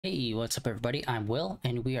Hey, what's up everybody? I'm Will,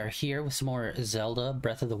 and we are here with some more Zelda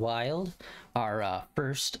Breath of the Wild, our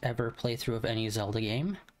first ever playthrough of any Zelda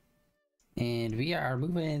game. And we are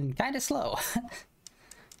moving kind of slow.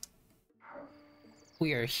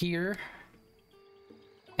 We are here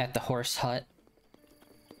at the horse hut.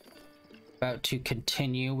 About to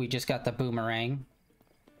continue. We just got the boomerang.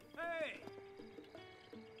 Hey!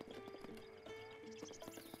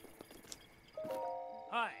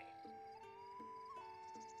 Hi.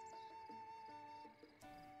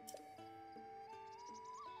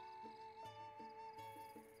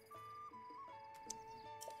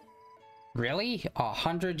 Really?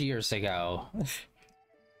 100 years ago.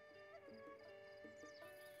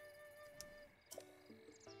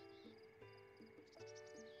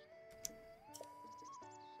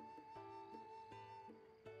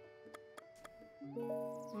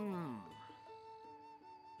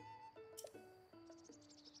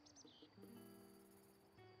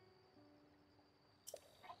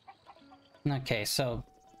 Okay, so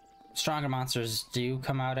stronger monsters do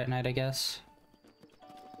come out at night, I guess.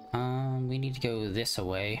 We need to go this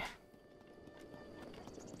way.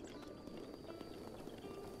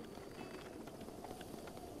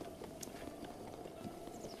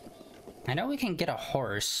 I know we can get a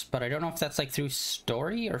horse, but I don't know if that's like through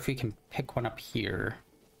story or if we can pick one up here.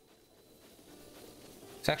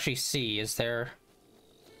 Let's actually see, is there...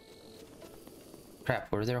 Crap,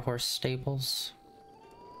 were there horse stables?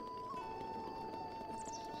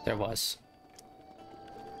 There was.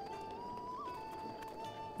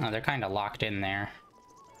 Oh, they're kind of locked in there.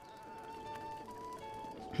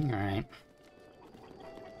 Alright.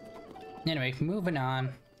 Anyway, moving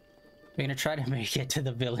on. We're gonna try to make it to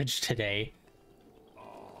the village today.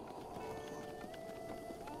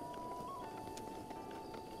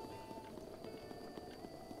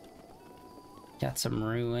 Got some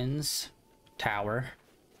ruins. Tower.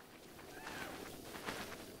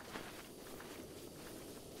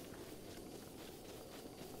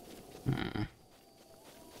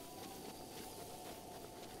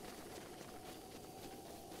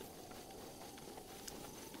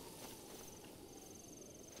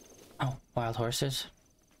 Oh, wild horses.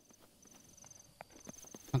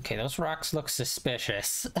 Okay, those rocks look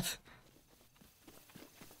suspicious.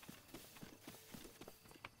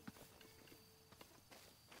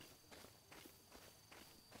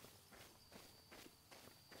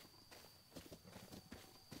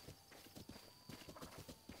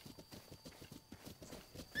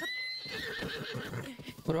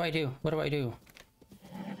 What do I do? What do I do?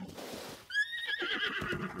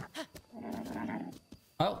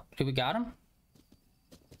 Oh, did we got him?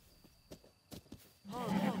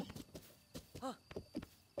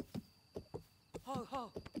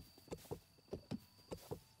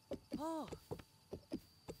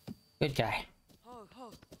 Good guy.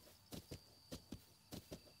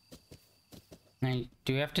 Now,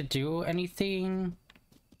 do we have to do anything?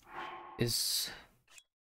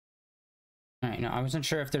 Alright, no, I wasn't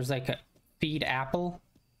sure if there's like a feed apple.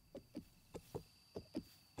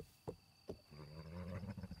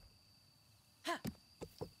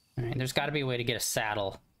 Alright, there's got to be a way to get a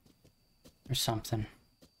saddle or something.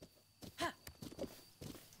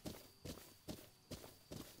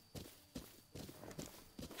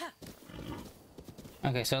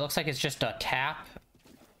 Okay, so it looks like it's just a tap,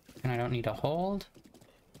 and I don't need to hold.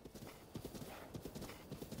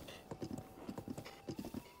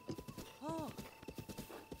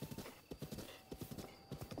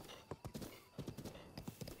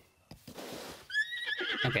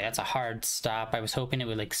 Okay, that's a hard stop. I was hoping it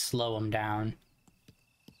would like slow him down.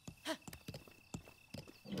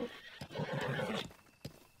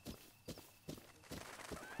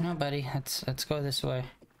 No, buddy, let's go this way.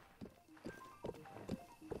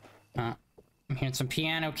 I'm hearing some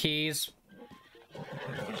piano keys.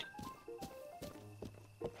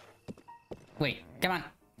 Wait, come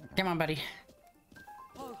on, buddy.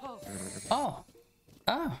 Oh,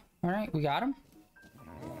 all right, we got him.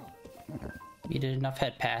 You did enough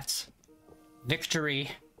head pats. Victory.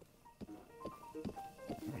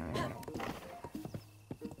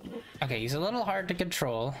 Okay, he's a little hard to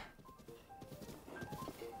control.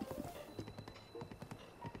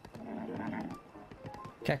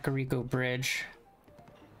 Kakariko Bridge.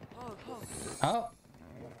 Oh.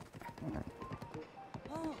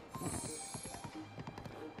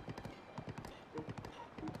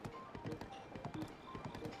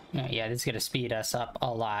 Yeah, this is gonna speed us up a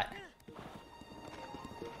lot.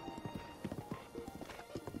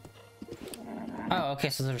 Oh, okay,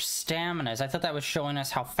 so there's staminas. I thought that was showing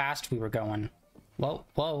us how fast we were going. Whoa,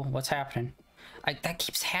 what's happening? That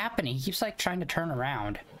keeps happening. He keeps, like, trying to turn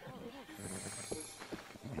around.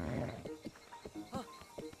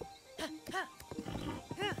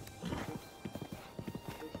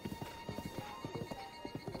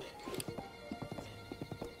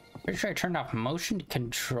 Pretty sure I turned off motion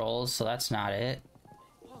controls, so that's not it.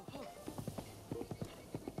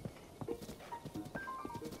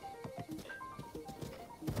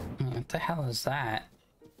 What the hell is that?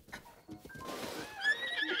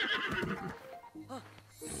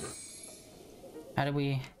 How do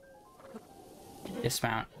we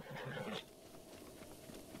dismount?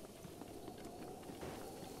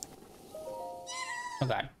 Oh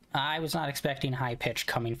god. I was not expecting high pitch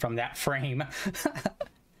coming from that frame.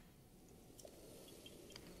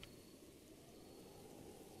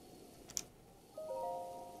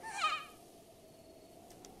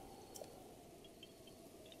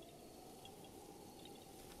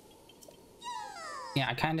 Yeah,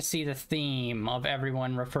 I kind of see the theme of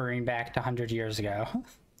everyone referring back to 100 years ago.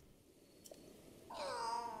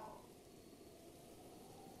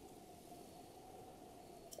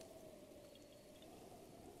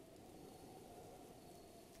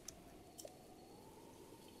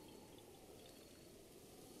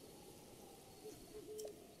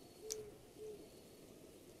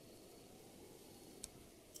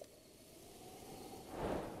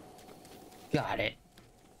 Got it.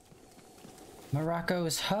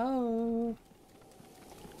 Morocco's ho.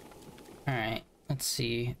 Alright, let's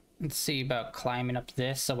see. Let's see about climbing up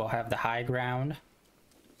this so we'll have the high ground.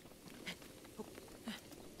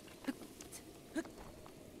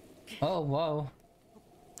 Oh, whoa.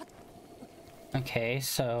 Okay,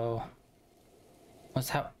 so... what's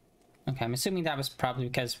how... okay, I'm assuming that was probably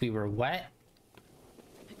because we were wet.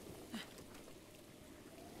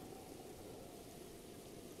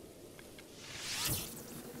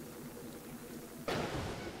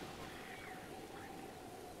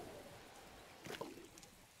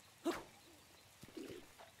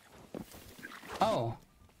 Oh,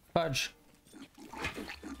 fudge.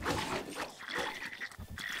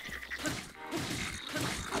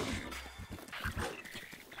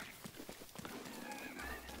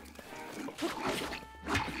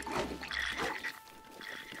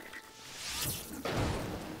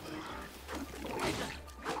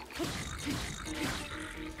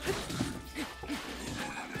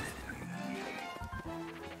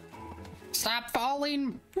 Stop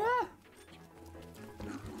falling! Ah.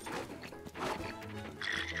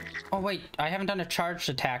 Oh wait, I haven't done a charged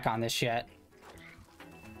attack on this yet.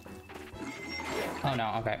 Oh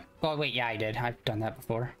no, okay. Oh wait, yeah I did. I've done that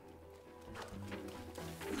before.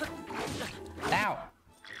 Ow!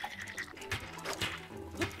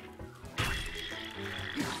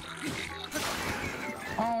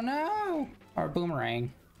 Oh no! Or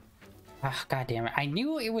boomerang. Ah, god damn it. I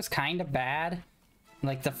knew it was kind of bad.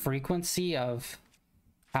 Like the frequency of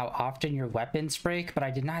how often your weapons break, but I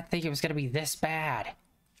did not think it was gonna be this bad.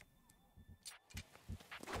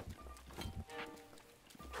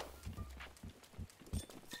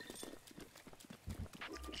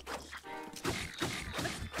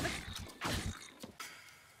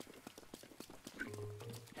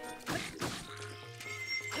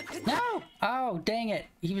 No! Oh, dang it.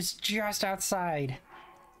 He was just outside.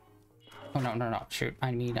 Oh, no, no, no. Shoot.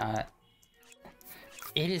 I mean,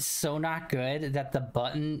 it is so not good that the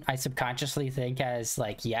button I subconsciously think as,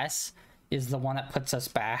 like, yes, is the one that puts us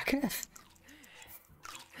back.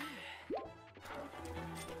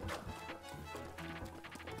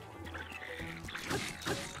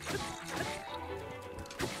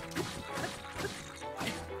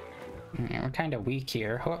 Yeah, we're kind of weak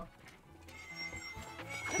here. Oh.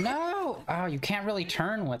 No! Oh, you can't really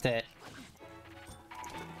turn with it.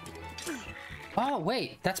 Oh,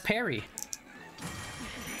 wait, that's parry.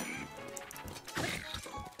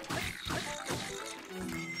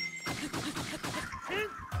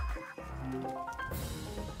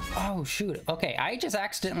 Oh, shoot. Okay, I just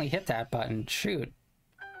accidentally hit that button. Shoot.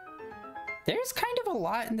 There's kind of a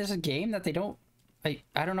lot in this game that they don't...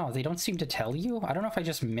 I don't know. They don't seem to tell you. I don't know if I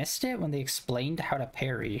just missed it when they explained how to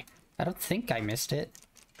parry. I don't think I missed it.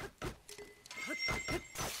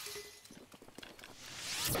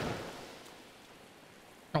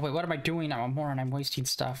 Oh, wait, what am I doing now? I'm a moron. I'm wasting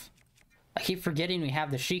stuff. I keep forgetting we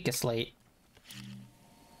have the Sheikah slate.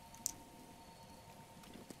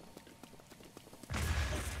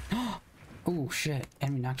 Oh, shit.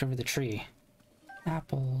 Enemy knocked over the tree.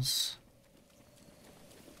 Apples.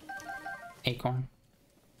 Acorn.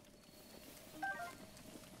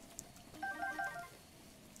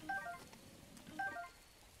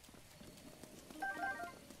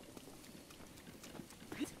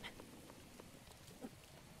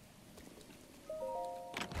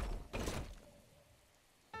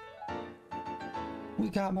 We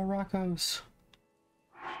got Morocco's.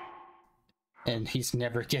 And he's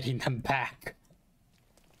never getting them back.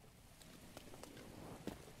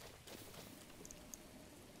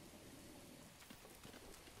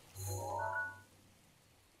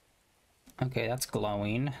 Okay, that's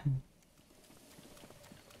glowing.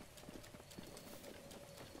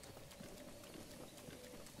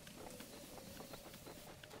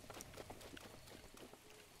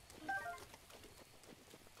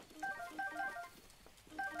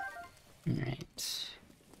 Alright.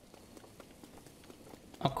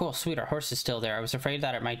 Oh, cool, sweet, our horse is still there. I was afraid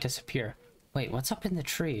that it might disappear. Wait, what's up in the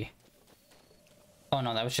tree? Oh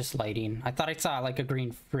no, that was just lighting. I thought I saw like a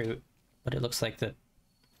green fruit, but it looks like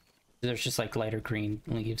there's just like lighter green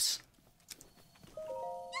leaves.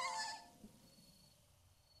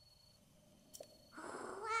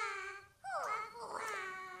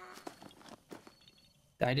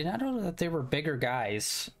 I did not know that they were bigger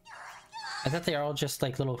guys. I thought they were all just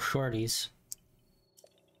like little shorties.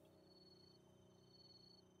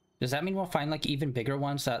 Does that mean we'll find like even bigger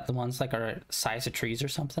ones, that the ones like are size of trees or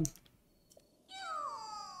something?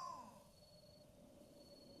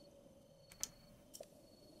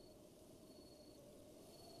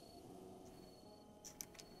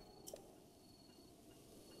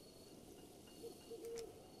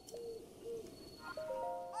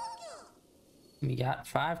 We got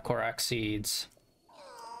 5 Korok seeds.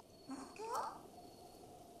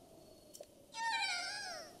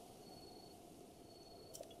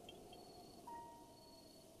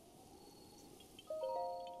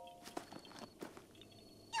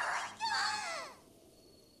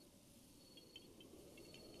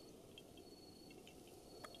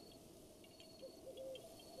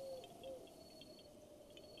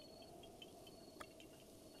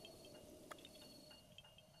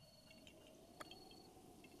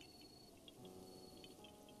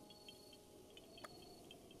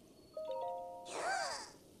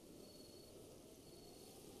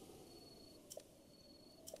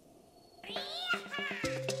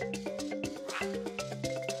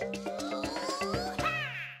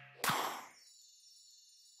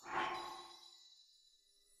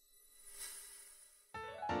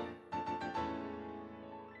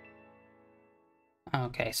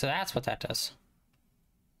 Okay, so that's what that does.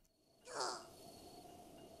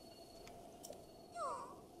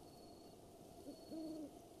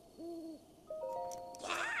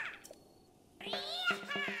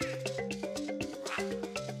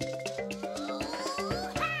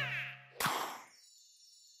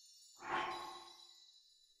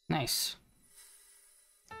 Nice.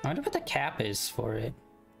 I wonder what the cap is for it.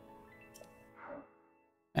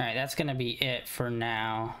 Alright, that's gonna be it for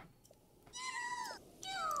now.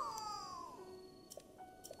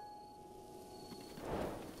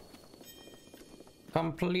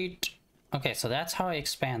 Complete. Okay, so that's how I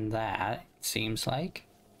expand that, it seems like.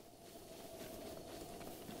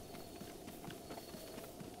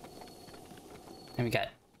 And we got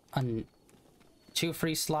 2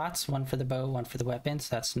 free slots, 1 for the bow, 1 for the weapons.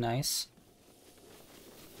 That's nice.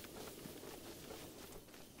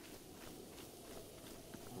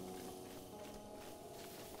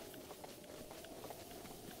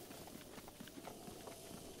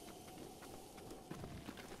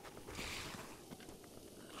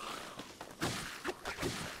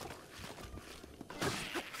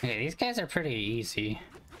 Okay, these guys are pretty easy.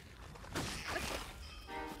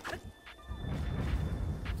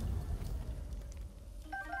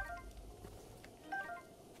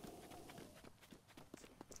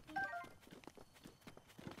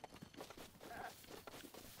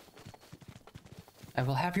 I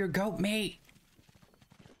will have your goat meat.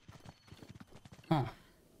 Huh.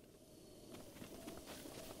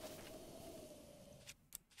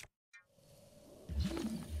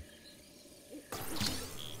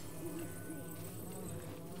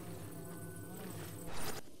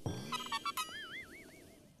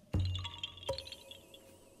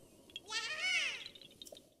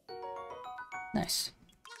 Nice.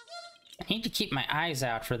 I need to keep my eyes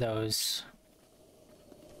out for those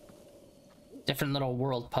different little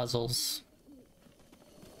world puzzles.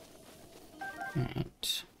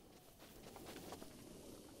 Alright.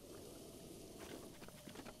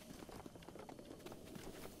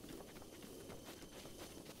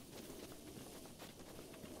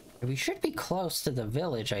 We should be close to the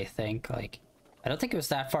village, I think. Like, I don't think it was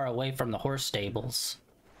that far away from the horse stables.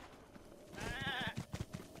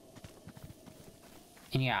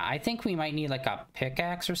 And yeah, I think we might need like a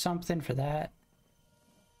pickaxe or something for that.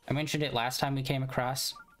 I mentioned it last time we came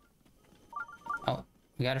across. Oh,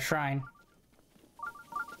 we got a shrine.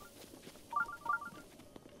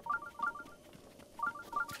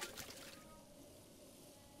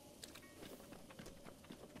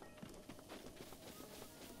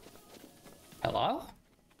 Hello?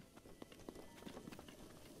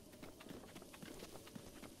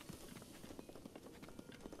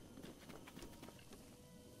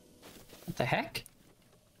 What The heck?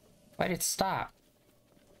 Why did it stop?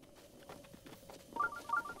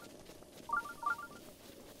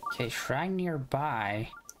 Okay, shrine nearby.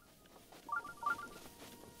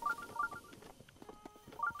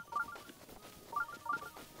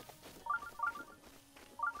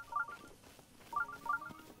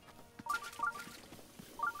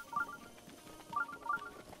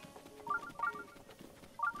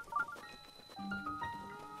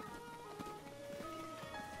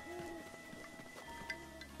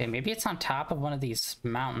 Okay, maybe it's on top of one of these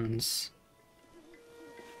mountains.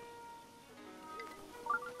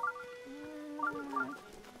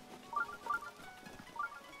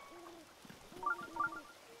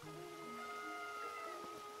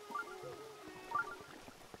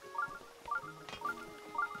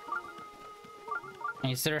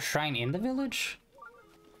 Is there a shrine in the village?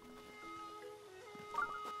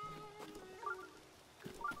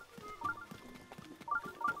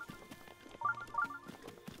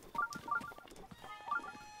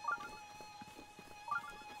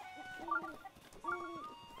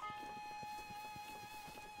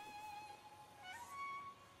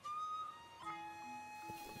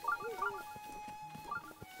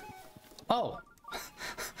 Oh!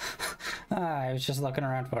 I was just looking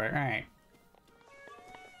around for it. Alright.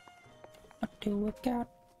 What do we got?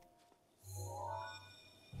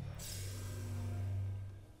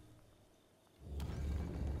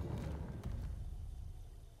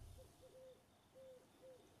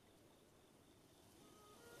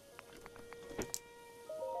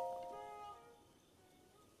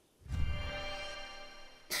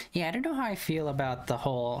 Yeah, I don't know how I feel about the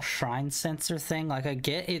whole shrine sensor thing. Like, I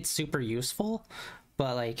get it's super useful,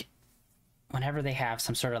 but like, whenever they have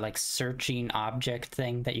some sort of like searching object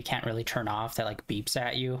thing that you can't really turn off that like beeps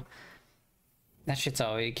at you, that shit's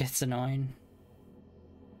always gets annoying.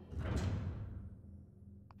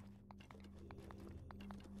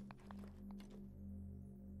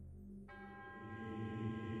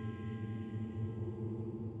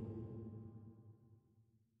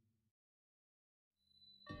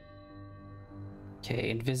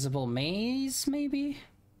 Okay, invisible maze, maybe?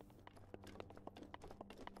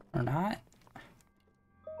 Or not?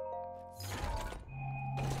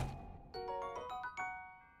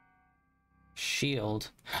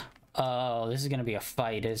 Shield. Oh, this is gonna be a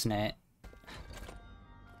fight, isn't it?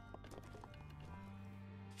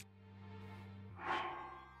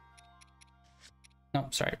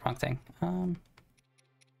 Nope, sorry, wrong thing. Oh,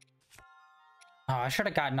 I should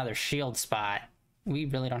have got another shield spot. We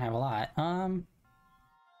really don't have a lot.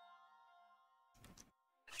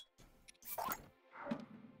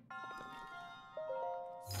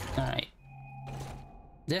 Alright.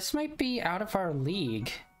 This might be out of our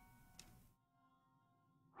league.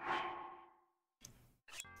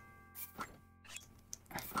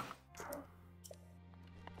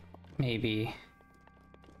 Maybe.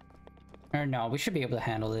 Or no, we should be able to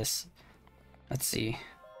handle this. Let's see.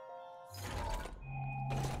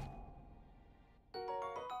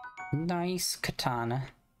 Nice katana.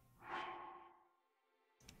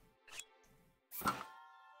 Oh,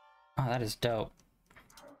 that is dope.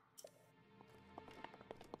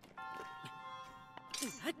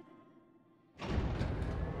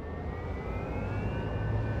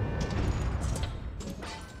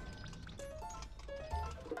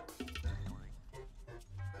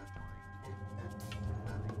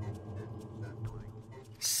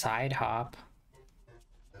 Side hop.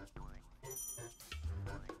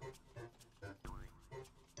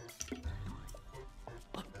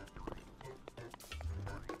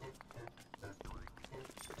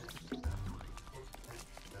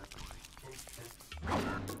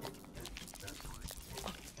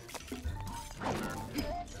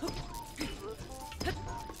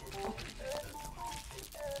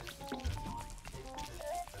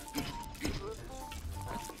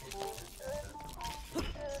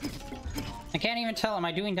 I can't even tell, am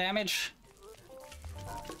I doing damage?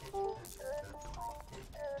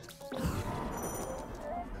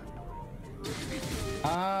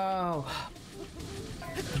 Oh,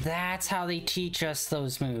 that's how they teach us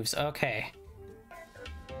those moves. Okay.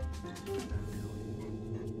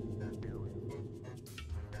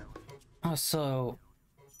 Oh, so...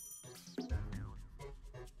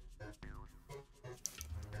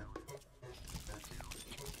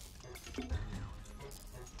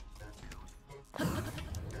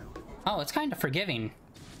 Oh, it's kind of forgiving.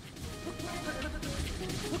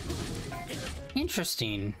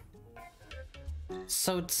 Interesting.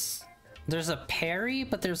 So it's... There's a parry,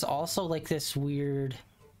 but there's also like this weird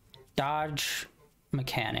dodge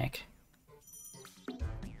mechanic.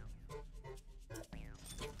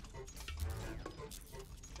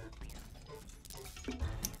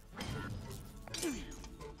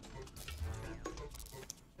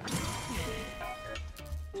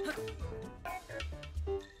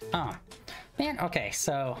 Oh, man, okay,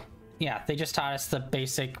 so, yeah, they just taught us the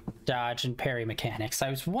basic dodge and parry mechanics. I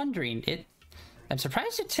was wondering, I'm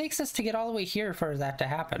surprised it takes us to get all the way here for that to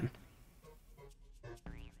happen.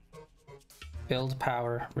 Build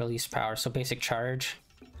power, release power, so basic charge.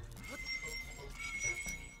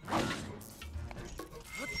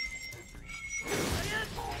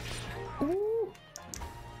 Ooh.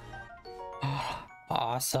 Oh,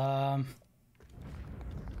 awesome.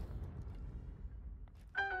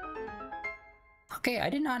 Okay,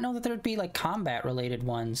 I did not know that there would be like combat related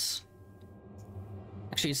ones.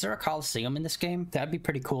 Actually, is there a Coliseum in this game? That'd be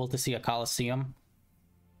pretty cool to see a Coliseum.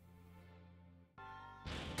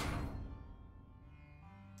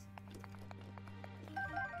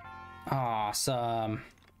 Awesome.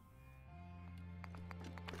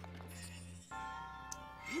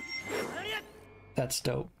 That's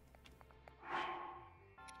dope.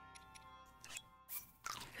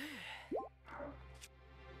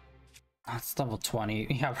 That's level 20.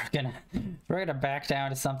 Yeah, we're gonna back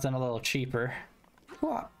down to something a little cheaper.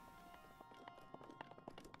 Whoa.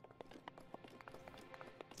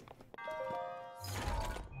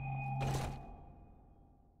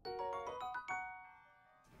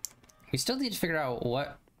 We still need to figure out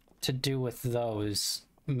what to do with those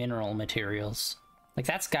mineral materials. Like,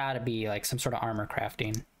 that's gotta be like some sort of armor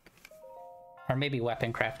crafting. Or maybe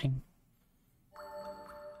weapon crafting.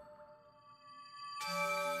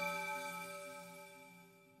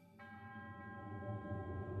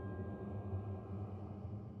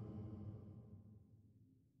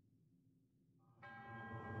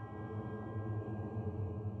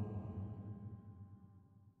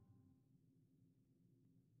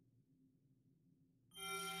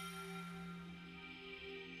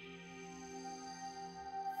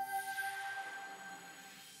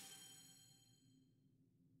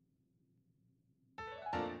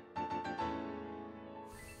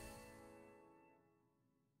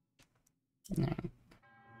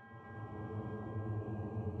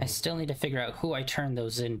 I still need to figure out who I turn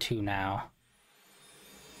those into now.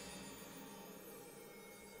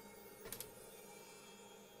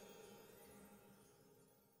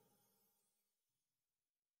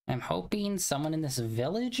 I'm hoping someone in this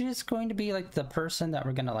village is going to be like the person that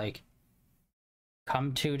we're gonna like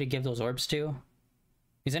come to give those orbs to.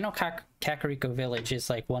 Because I know Kakariko Village is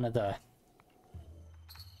like one of the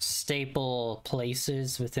staple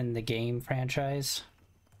places within the game franchise.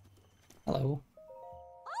 Hello.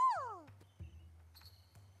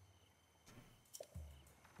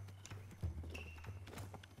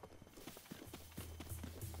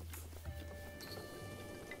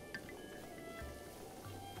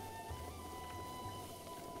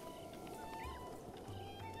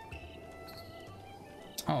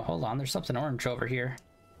 Oh, hold on, there's something orange over here.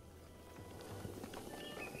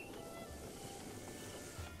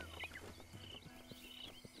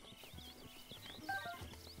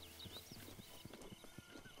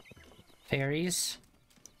 Fairies.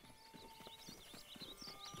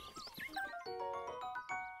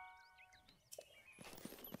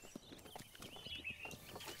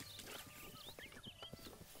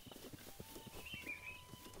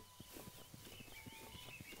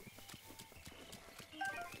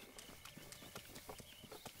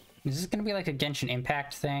 Is this gonna be like a Genshin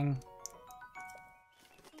Impact thing?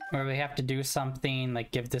 Where we have to do something,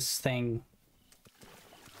 like give this thing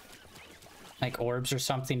like orbs or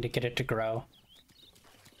something to get it to grow?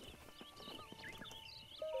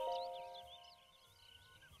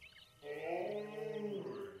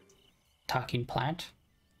 Talking plant?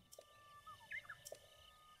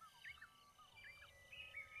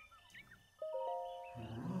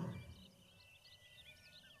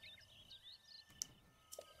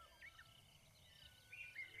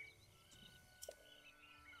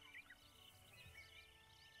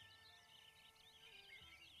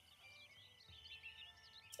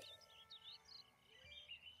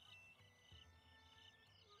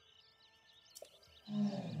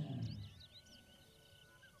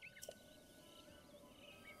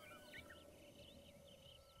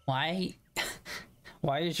 Why?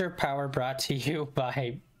 Why is your power brought to you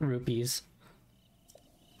by rupees?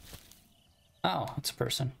 Oh, it's a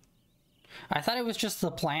person. I thought it was just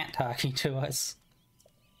the plant talking to us.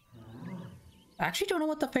 I actually don't know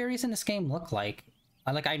what the fairies in this game look like.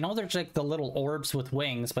 I know there's like the little orbs with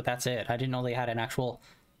wings, but that's it. I didn't know they had an actual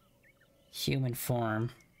human form.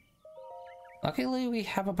 Luckily, we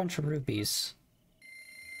have a bunch of rupees.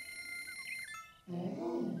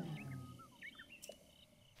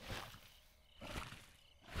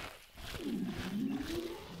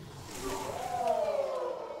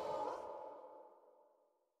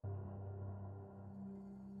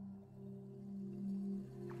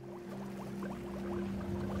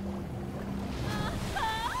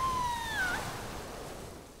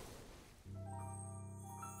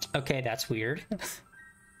 Okay, that's weird.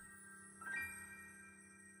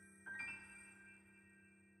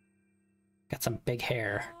 Got some big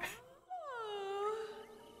hair.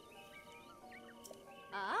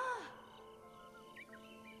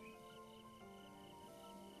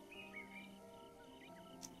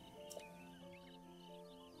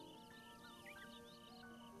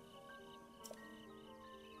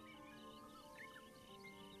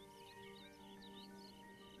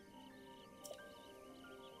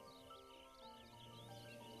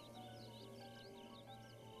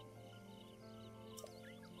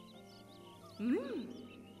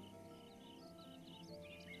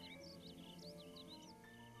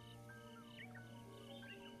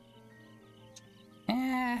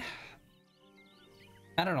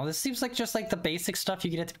 I don't know, this seems like just like the basic stuff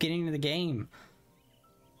you get at the beginning of the game.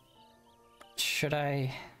 Should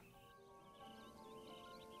I...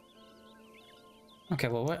 Okay,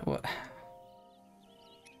 well, what?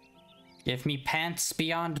 Give me pants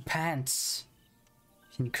beyond pants.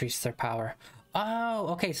 Increase their power. Oh,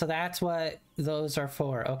 okay, so that's what those are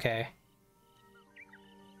for. Okay.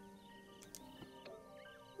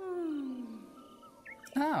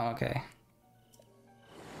 Oh, okay.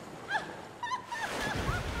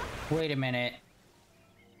 Wait a minute.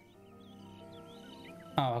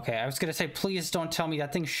 Oh, okay. I was gonna say, please don't tell me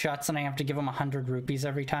that thing shuts and I have to give him 100 rupees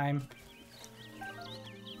every time.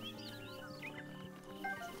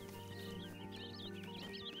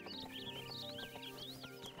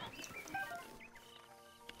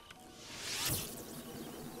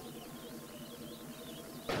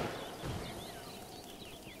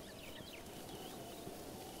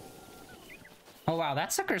 Oh wow,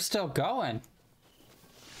 that sucker's still going.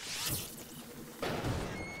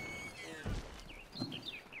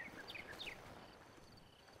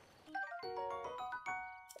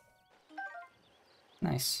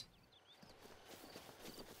 Nice.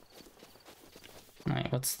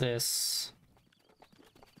 Alright, what's this?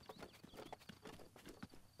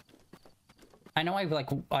 I know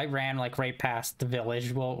I ran like right past the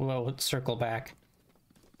village. We'll circle back.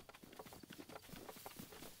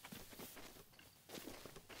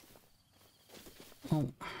 Oh.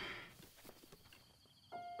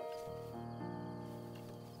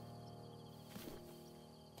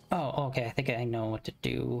 Oh, okay. I think I know what to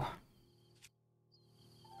do.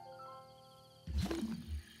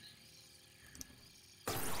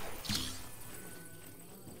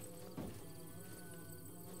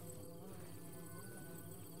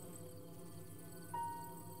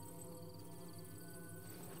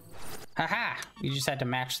 Haha! You just had to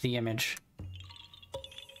match the image.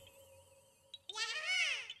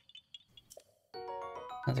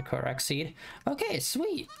 Another Korok seed. Okay,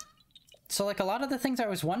 sweet. So like a lot of the things I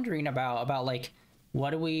was wondering about like,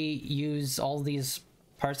 what do we use all these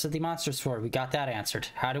parts of the monsters for? We got that answered.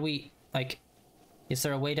 How do we, like, is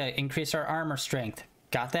there a way to increase our armor strength?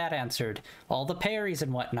 Got that answered. All the parries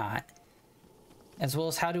and whatnot. As well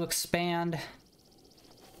as how to expand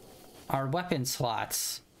our weapon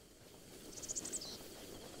slots.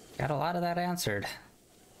 Got a lot of that answered.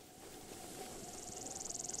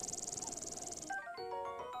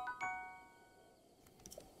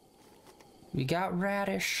 We got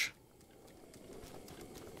radish.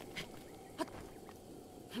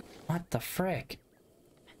 What the frick?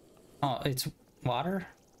 Oh, it's water?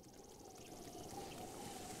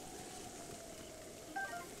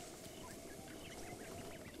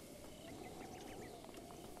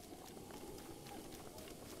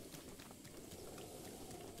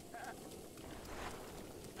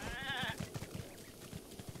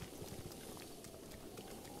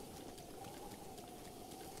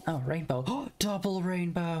 Oh, rainbow. Oh, double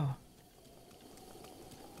rainbow.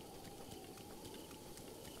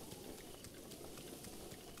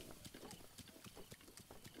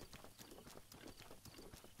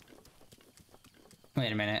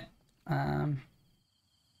 Wait a minute.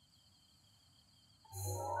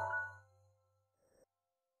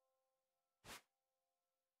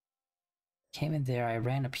 Came in there, I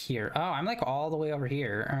ran up here. Oh, I'm like all the way over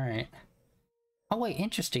here. All right. Oh, wait,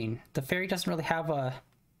 interesting. The fairy doesn't really have a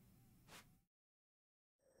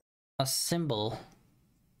symbol.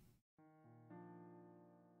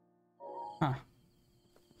 Huh.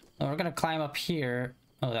 Well, we're gonna climb up here.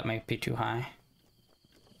 Oh, that might be too high.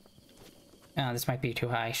 Oh, this might be too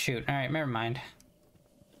high. Shoot. All right, never mind.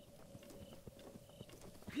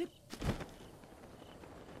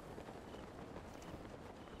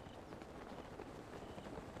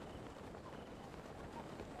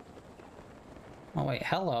 Oh, wait.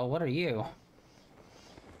 Hello. What are you?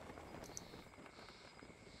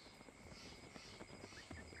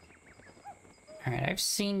 All right, I've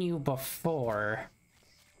seen you before.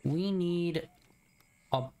 We need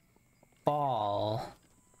a ball.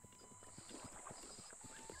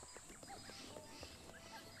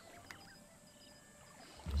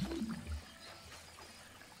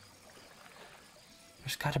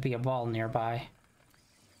 There's got to be a ball nearby.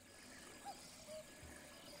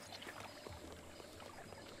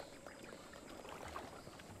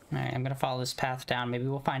 Alright, I'm gonna follow this path down. Maybe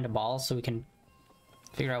we'll find a ball so we can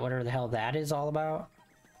figure out whatever the hell that is all about.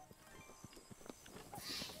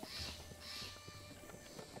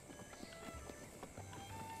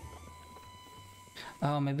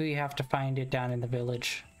 Oh, maybe we have to find it down in the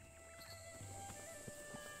village.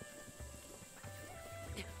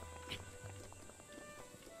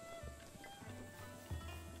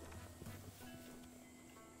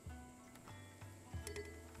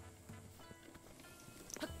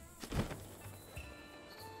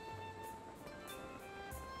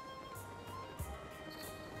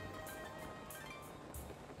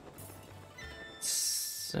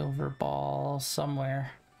 Silver ball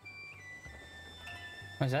somewhere.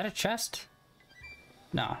 Was that a chest?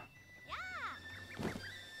 No.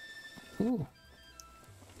 Ooh.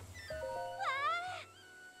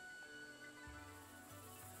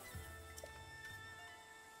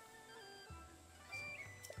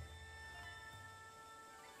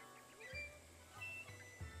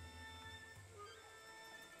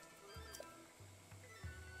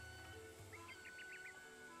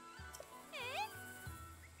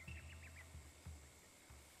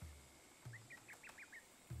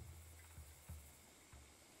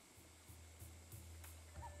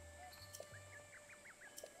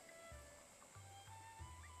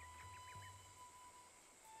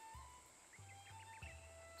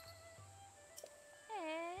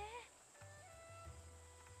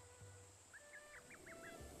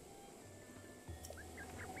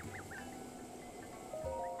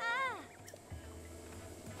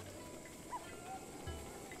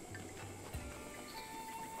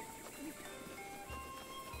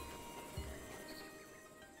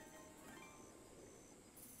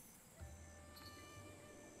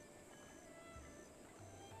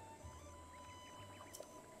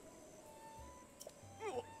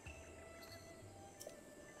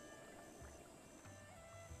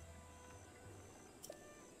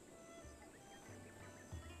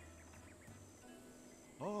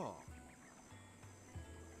 Oh.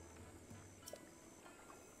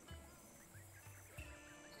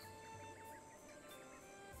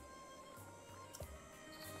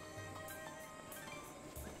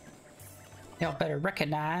 Y'all better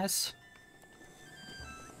recognize.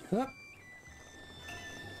 Whoop.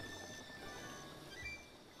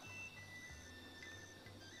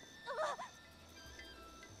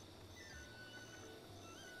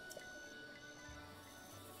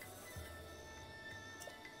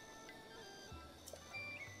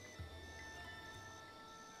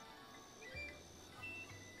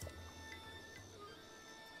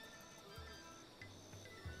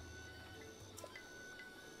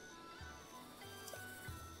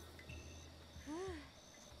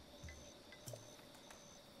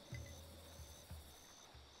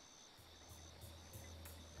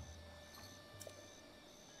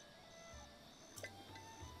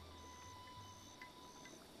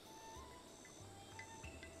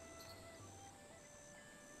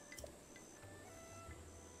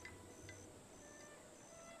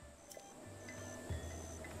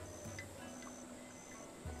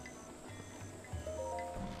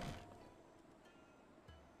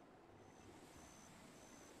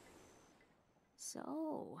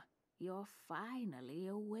 So, you're finally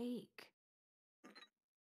awake.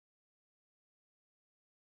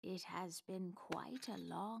 It has been quite a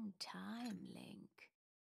long time, Link.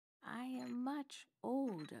 I am much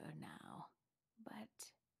older now, but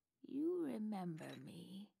you remember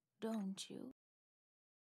me, don't you?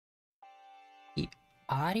 The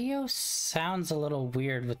audio sounds a little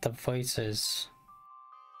weird with the voices.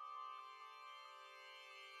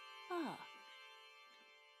 Ah,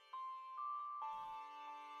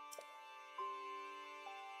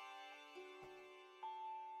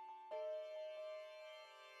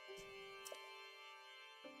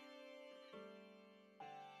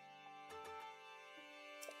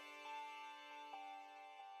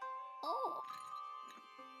 oh.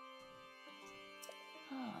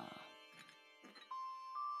 Ah.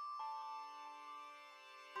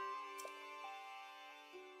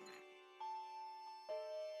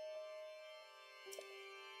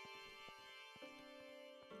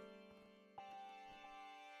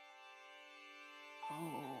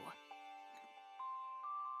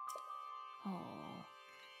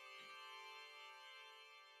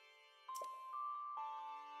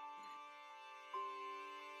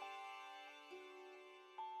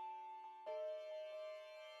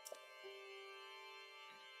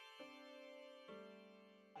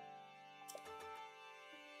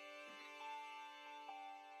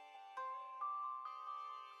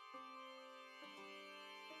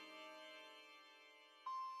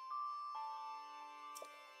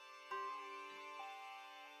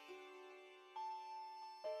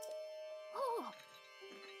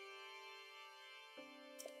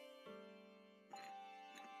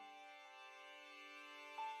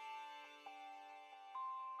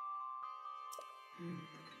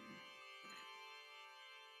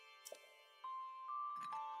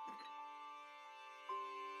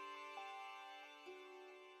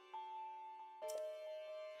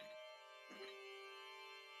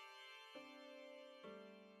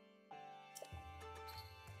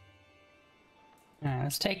 Alright,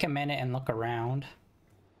 let's take a minute and look around.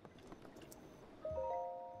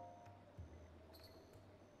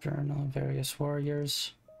 Journal of various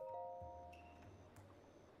warriors.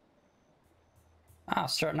 Ah,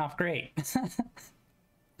 starting off great.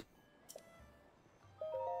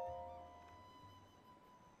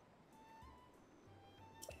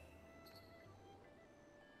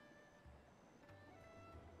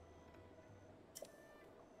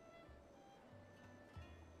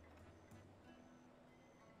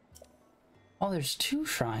 Oh, there's 2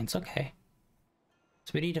 shrines, okay.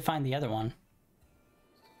 So we need to find the other one.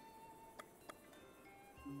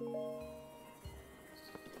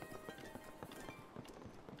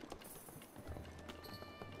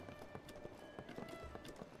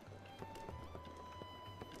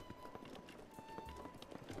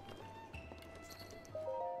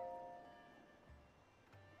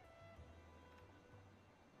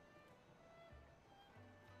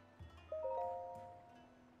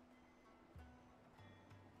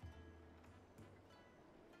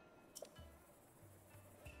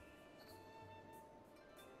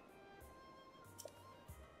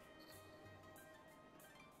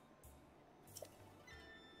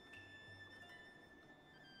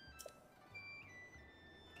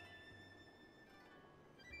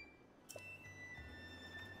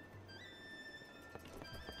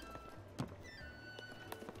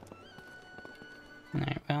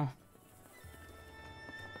 Alright, well.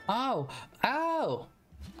 Oh! Oh!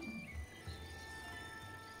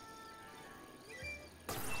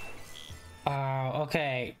 Oh,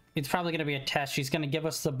 okay. It's probably gonna be a test. She's gonna give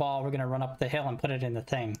us the ball, we're gonna run up the hill and put it in the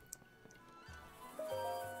thing.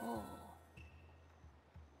 Oh.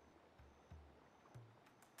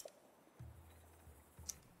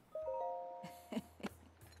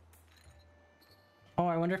 Oh,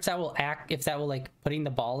 I wonder if that will like putting the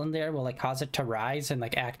ball in there will like cause it to rise and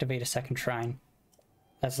like activate a second shrine.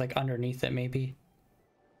 That's like underneath it maybe.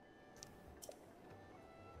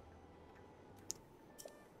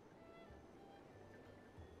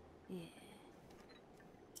 Yeah.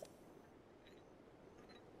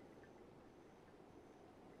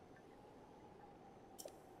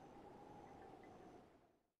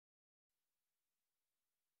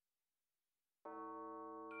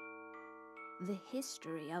 The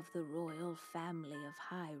history of the royal family of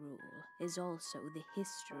Hyrule is also the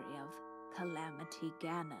history of Calamity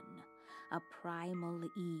Ganon, a primal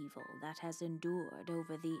evil that has endured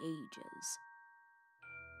over the ages.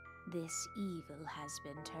 This evil has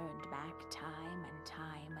been turned back time and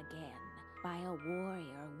time again by a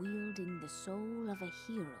warrior wielding the soul of a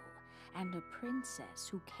hero and a princess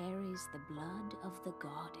who carries the blood of the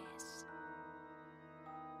goddess.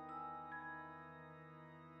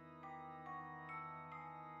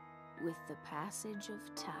 With the passage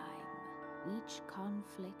of time, each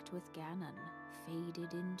conflict with Ganon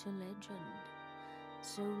faded into legend.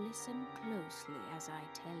 So listen closely as I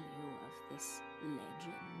tell you of this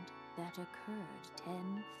legend that occurred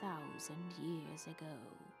 10,000 years ago.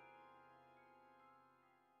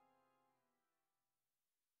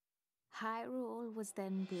 Hyrule was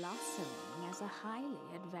then blossoming as a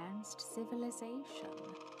highly advanced civilization.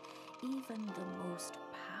 Even the most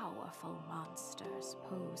powerful monsters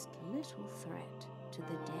posed little threat to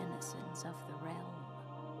the denizens of the realm.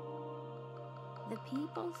 The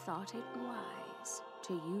people thought it wise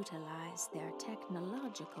to utilize their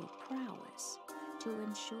technological prowess to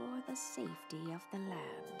ensure the safety of the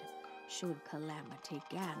land should Calamity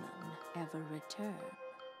Ganon ever return.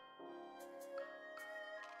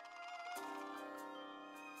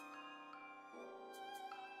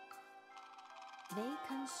 They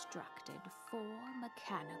constructed 4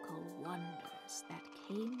 mechanical wonders that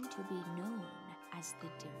came to be known as the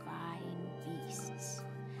Divine Beasts.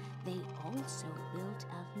 They also built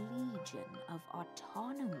a legion of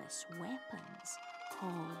autonomous weapons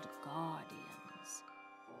called Guardians.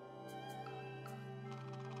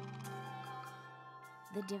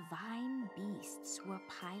 The Divine Beasts were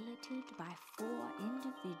piloted by 4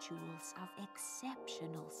 individuals of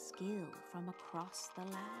exceptional skill from across the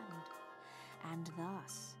land. And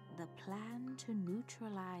thus, the plan to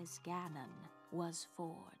neutralize Ganon was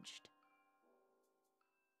forged.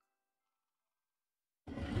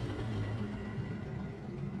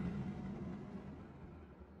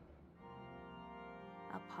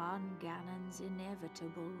 Upon Ganon's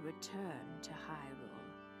inevitable return to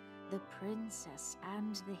Hyrule, the princess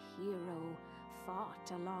and the hero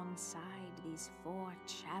fought alongside these four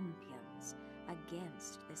champions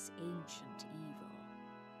against this ancient evil.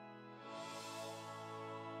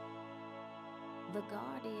 The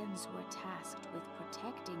Guardians were tasked with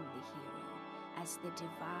protecting the hero as the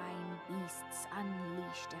divine beasts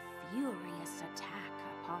unleashed a furious attack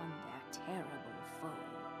upon their terrible foe.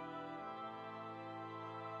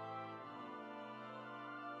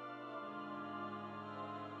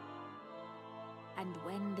 And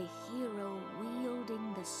when the hero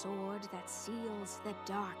wielding the sword that seals the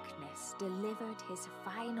darkness delivered his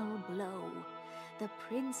final blow, the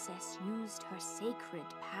princess used her sacred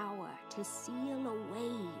power to seal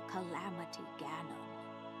away Calamity Ganon.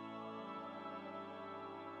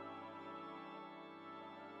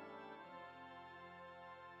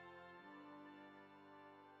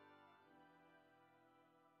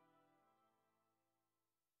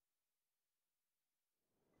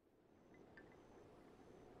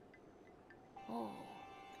 Oh.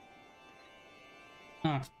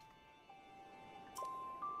 Huh.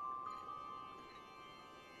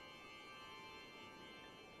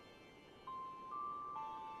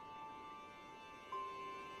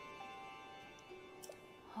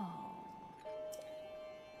 Oh.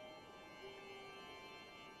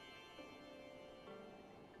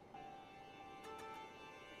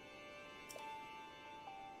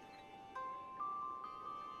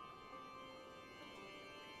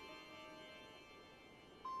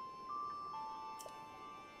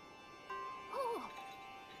 Oh.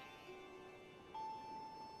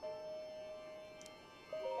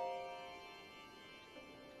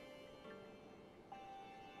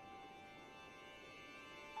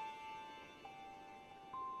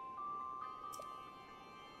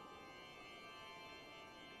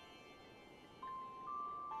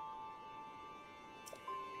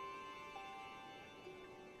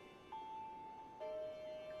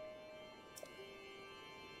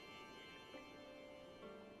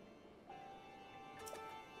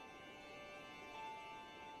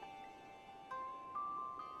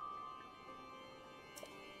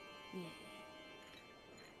 Yeah.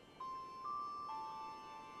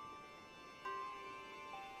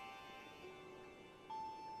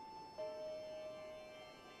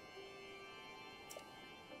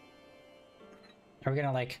 Are we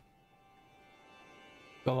gonna like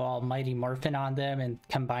go all Mighty Morphin on them and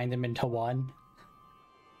combine them into one?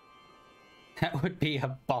 That would be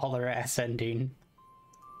a baller ass ending.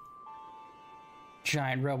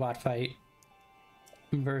 Giant robot fight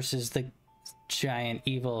versus the giant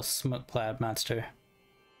evil smoke cloud monster.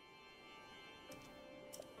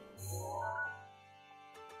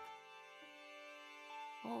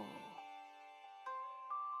 Oh.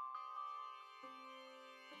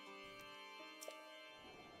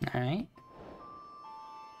 All right.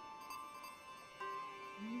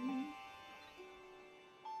 Mm.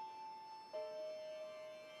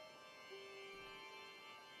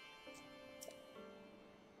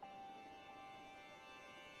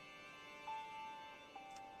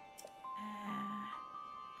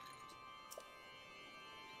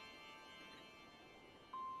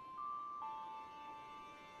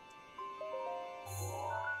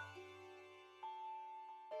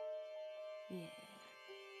 Yeah.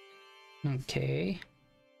 Okay.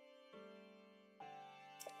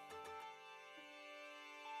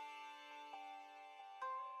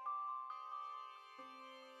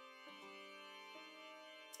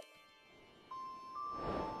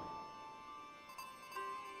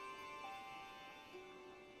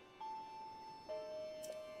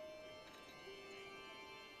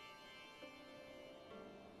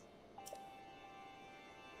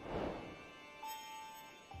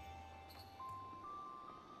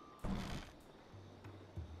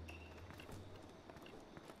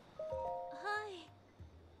 Hi.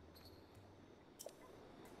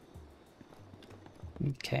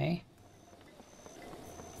 Okay.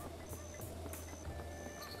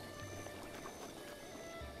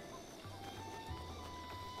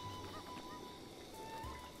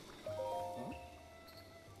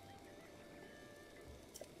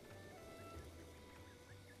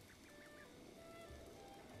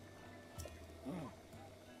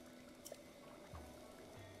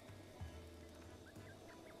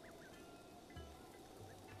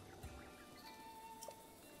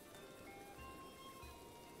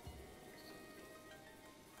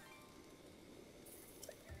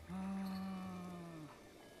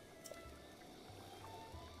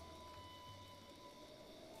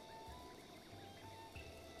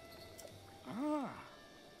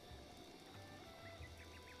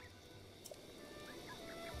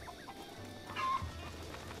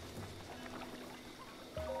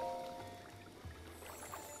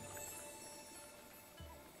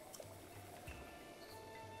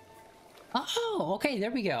 Oh, okay,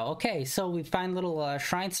 there we go. Okay, so we find little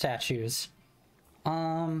shrine statues.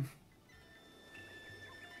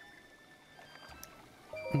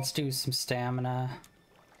 Let's do some stamina.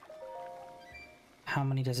 How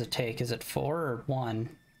many does it take? Is it 4 or 1?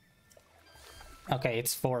 Okay,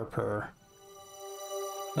 it's 4 per.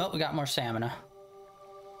 Well, we got more stamina.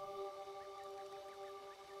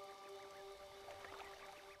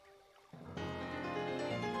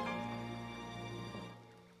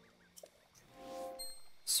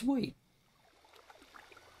 Sweet.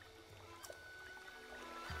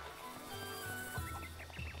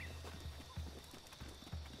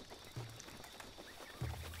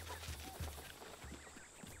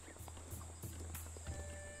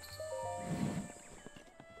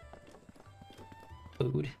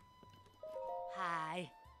 Food. Hi.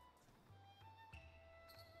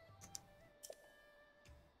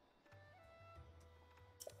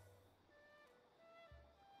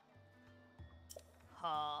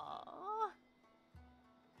 Huh?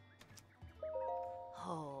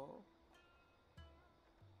 Ho.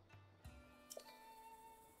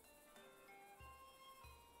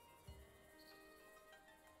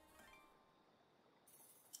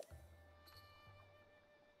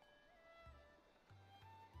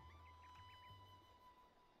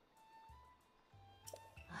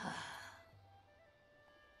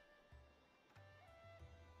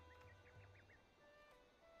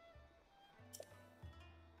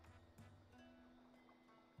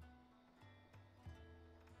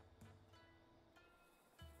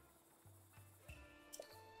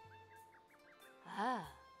 Ah.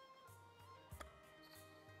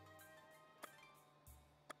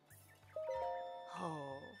 Ho.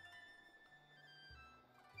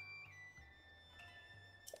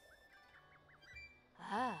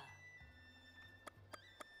 Ah.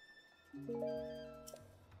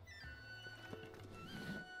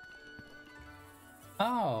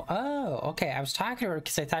 Oh, okay. I was talking to her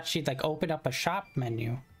because I thought she'd like open up a shop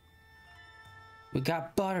menu. We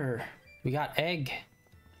got butter. We got egg.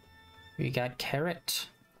 We got carrot.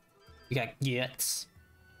 We got guts.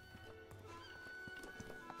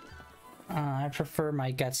 I prefer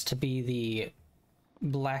my guts to be the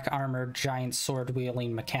black armored giant sword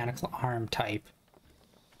wielding mechanical arm type.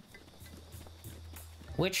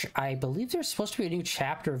 Which I believe there's supposed to be a new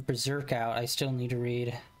chapter of Berserk out I still need to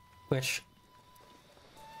read. Which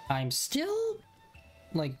I'm still,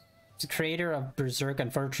 like, the creator of Berserk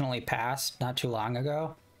unfortunately passed not too long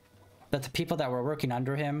ago. But the people that were working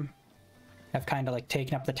under him have kind of like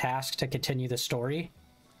taken up the task to continue the story.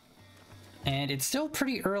 And it's still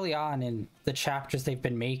pretty early on in the chapters they've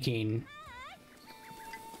been making.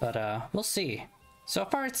 But we'll see. So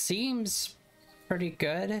far it seems pretty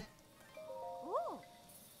good. Ooh.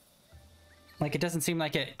 Like it doesn't seem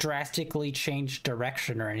like it drastically changed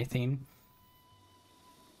direction or anything.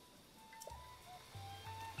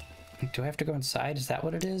 Do I have to go inside? Is that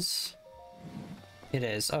what it is? It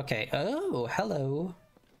is. Okay. Oh, hello.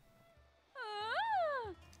 Ah.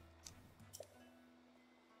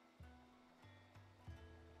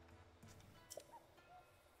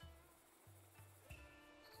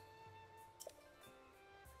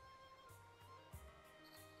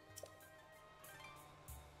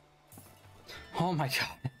 Oh my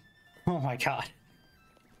god. Oh my god.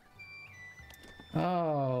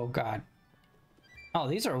 Oh god. Oh,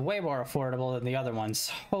 these are way more affordable than the other ones.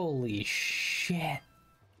 Holy shit.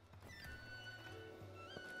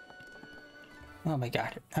 Oh my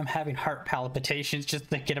god. I'm having heart palpitations just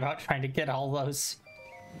thinking about trying to get all those.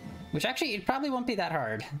 Which actually, it probably won't be that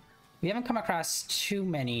hard. We haven't come across too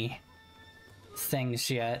many things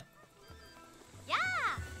yet. Yeah.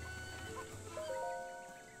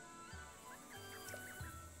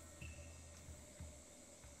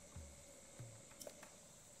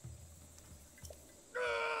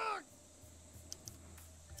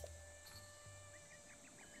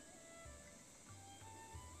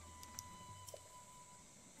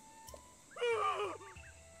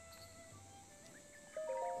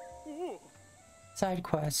 Side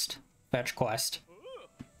quest. Fetch quest.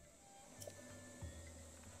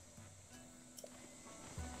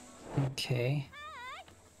 Okay.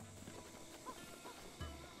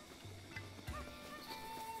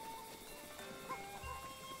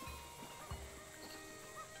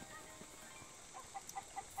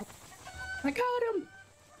 I got him!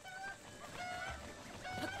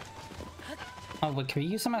 Oh, wait, can we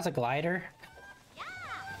use him as a glider?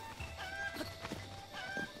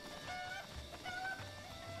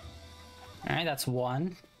 Alright, that's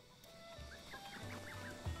one.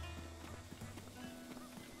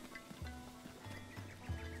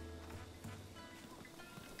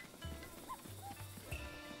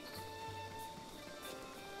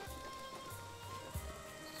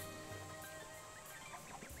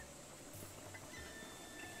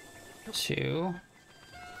 2.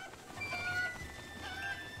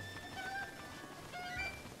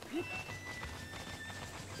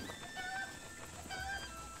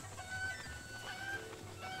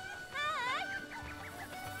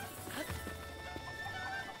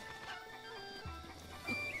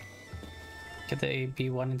 Could there be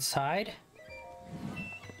one inside?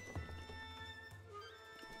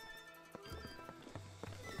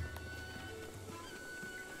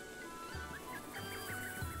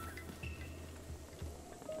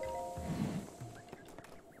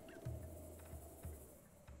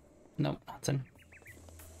 Nope, nothing.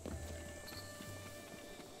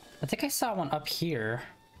 I think I saw one up here.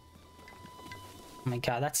 Oh my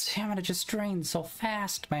god, that stamina just drains so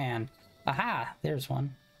fast, man. Aha, there's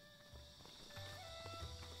one.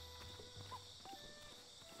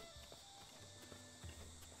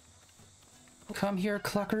 Come here,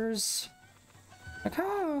 cluckers. Like,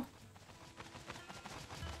 oh.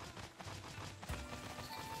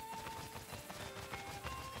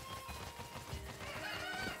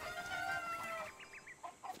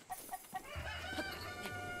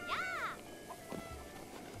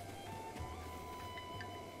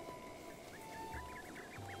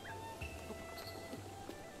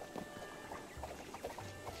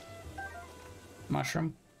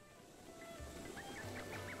 Mushroom.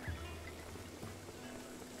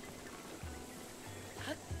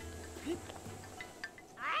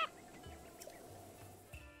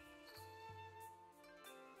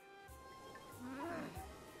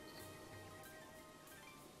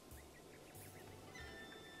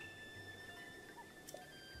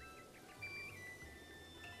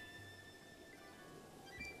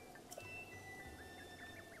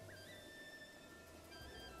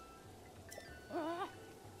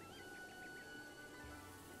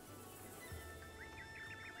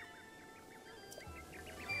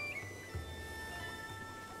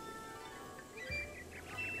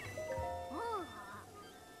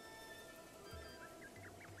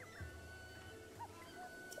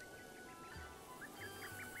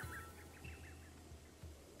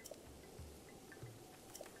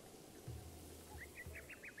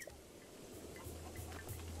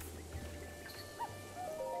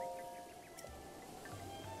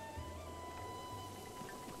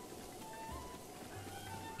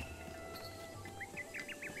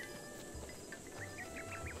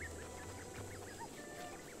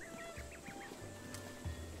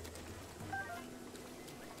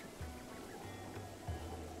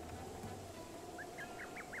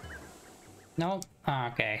 Nope.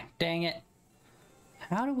 Okay. Dang it.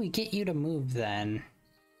 How do we get you to move then?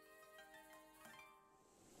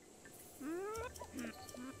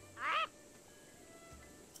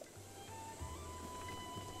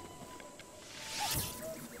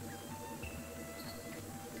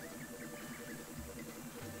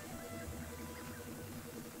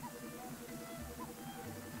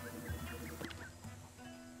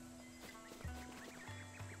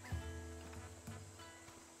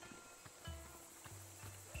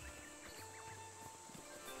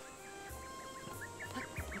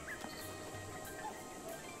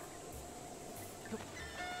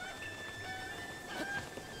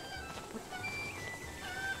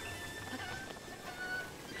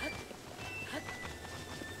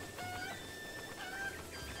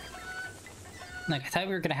 Like, I thought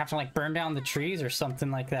we were gonna have to, like, burn down the trees or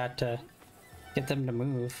something like that to get them to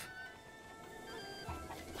move.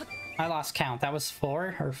 I lost count. That was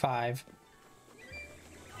 4 or 5.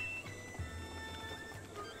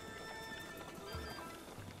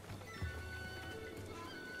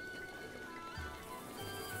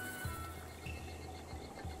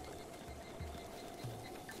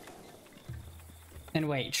 And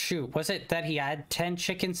wait, shoot, was it that he had 10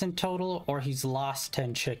 chickens in total, or he's lost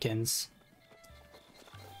 10 chickens?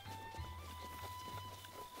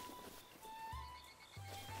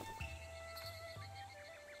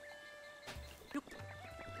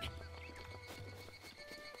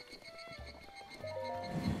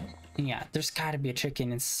 Yeah, there's gotta be a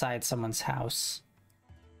chicken inside someone's house.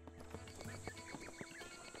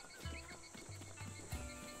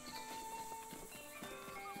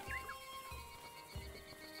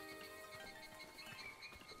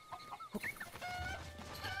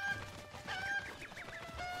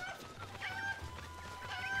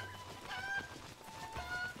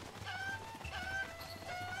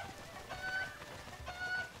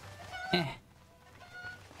 Eh.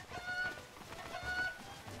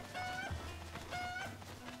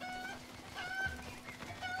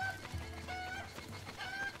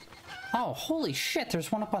 Oh, holy shit,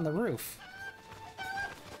 there's one up on the roof.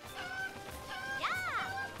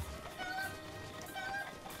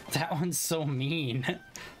 That one's so mean.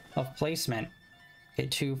 of placement. Okay,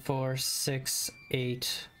 2, 4, 6,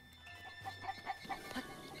 8.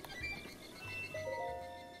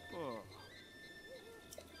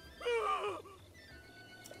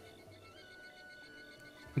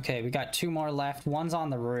 Okay, we got 2 more left. One's on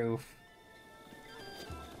the roof.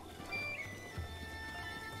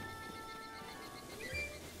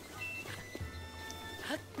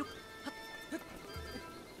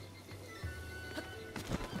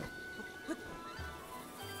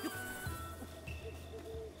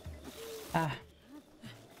 Ah.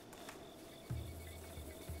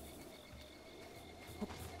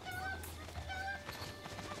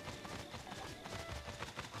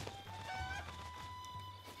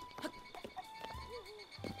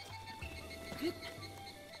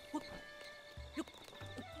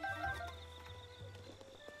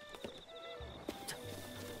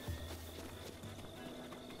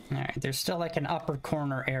 Alright, there's still like an upper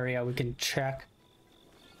corner area we can check.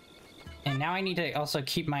 And now I need to also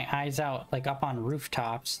keep my eyes out, like up on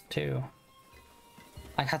rooftops too.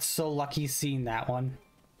 I got so lucky seeing that one.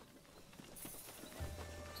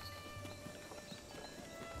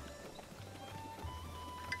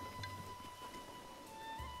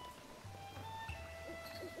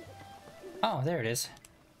 Oh, there it is.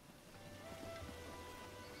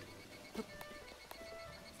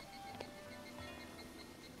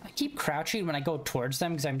 I keep crouching when I go towards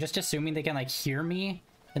them because I'm just assuming they can like hear me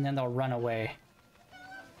and then they'll run away.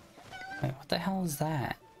 Wait, what the hell is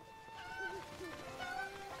that?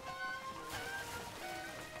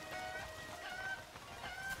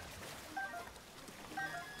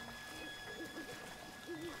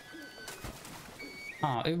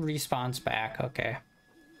 Oh, it respawns back, okay.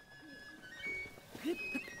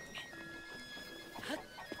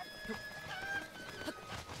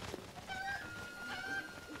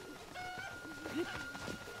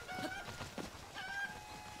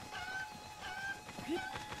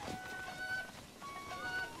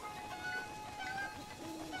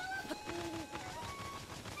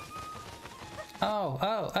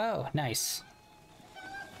 Oh, nice.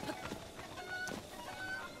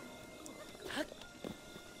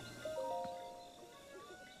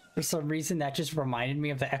 For some reason, that just reminded me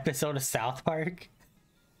of the episode of South Park.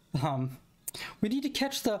 We need to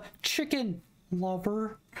catch the chicken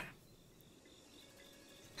lover.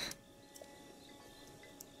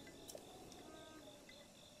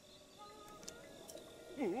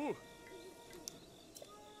 Ooh.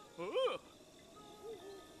 Ooh.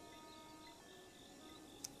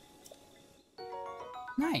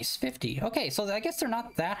 Nice, 50. Okay, so I guess they're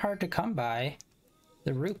not that hard to come by.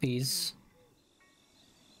 The rupees.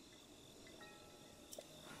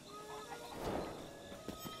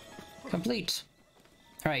 Complete.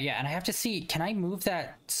 Alright, yeah, and I have to see, can I move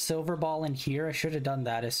that silver ball in here? I should have done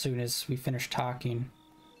that as soon as we finished talking.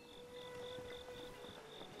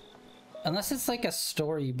 Unless it's like a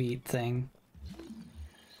story beat thing.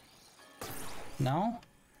 No?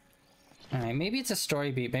 Alright, maybe it's a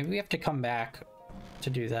story beat. Maybe we have to come back to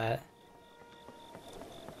do that.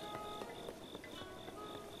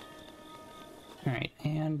 Alright,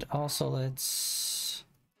 and also let's...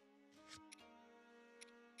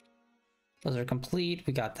 Those are complete.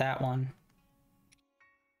 We got that one.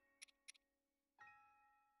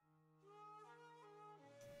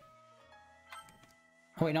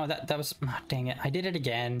 Oh wait, no, that was... Oh, dang it. I did it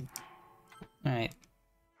again. Alright.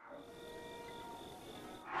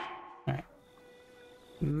 Alright.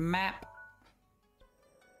 Map.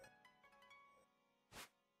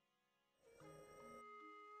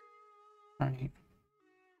 Alright.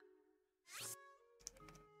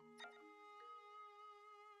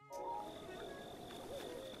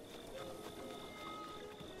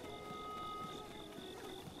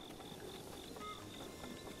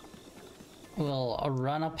 We'll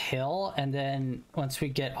run uphill, and then once we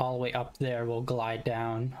get all the way up there, we'll glide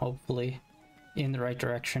down, hopefully, in the right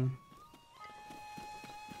direction.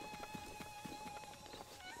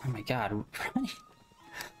 Oh my god.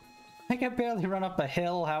 I can barely run up a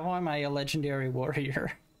hill. How am I a legendary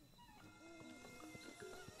warrior?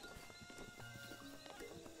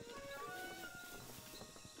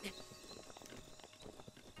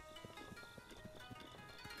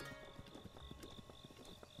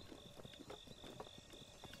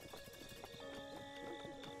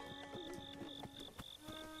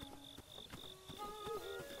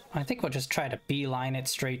 I think we'll just try to beeline it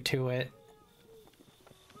straight to it.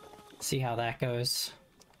 See how that goes.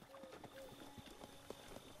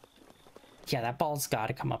 Yeah, that ball's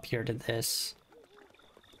gotta come up here to this.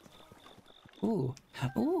 Ooh.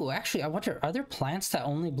 Ooh, actually, I wonder, are there plants that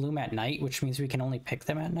only bloom at night, which means we can only pick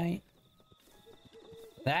them at night?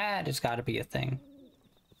 That has gotta be a thing.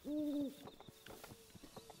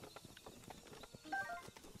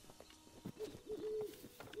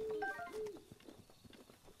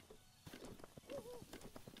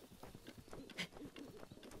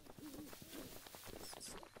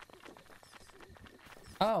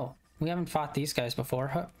 Oh, we haven't fought these guys before.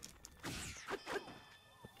 Huh?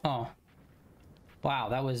 Oh. Wow,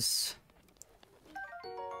 that was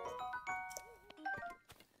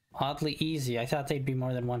oddly easy. I thought they'd be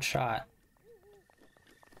more than one shot.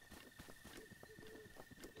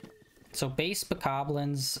 So base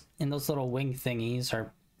bokoblins in those little wing thingies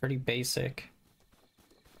are pretty basic.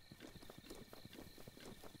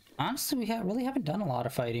 Honestly, we really haven't done a lot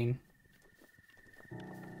of fighting.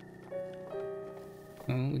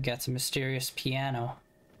 Ooh, we got some mysterious piano.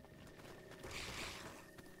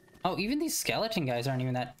 Oh, even these skeleton guys aren't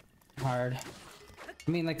even that hard.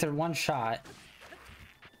 I mean, like, they're one shot.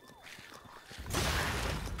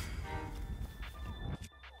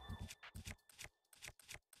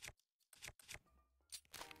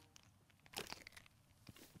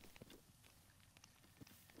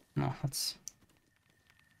 No, let's...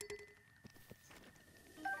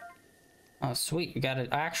 Oh, sweet, we got an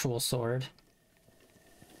actual sword.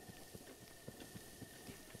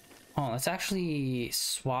 Oh, let's actually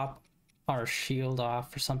swap our shield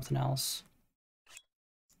off for something else.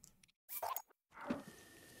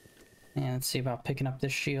 And let's see about picking up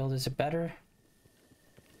this shield. Is it better?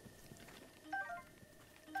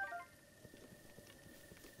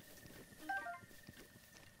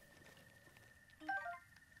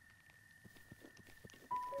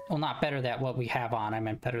 Well, not better than what we have on. I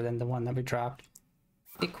meant better than the one that we dropped.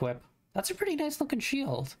 Equip. That's a pretty nice looking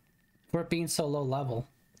shield for it being so low level.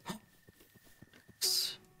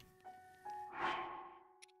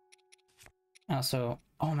 Also,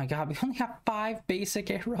 oh my god, we only have 5 basic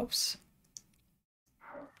arrows.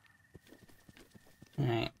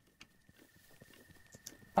 Alright.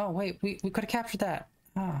 Oh wait, we could have captured that.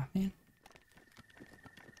 Ah, man.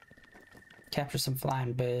 Capture some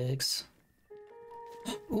flying bugs.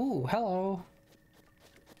 Ooh, hello.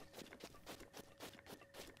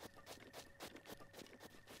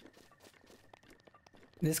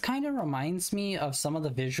 This kind of reminds me of some of the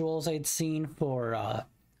visuals I'd seen for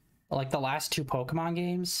like the last 2 Pokemon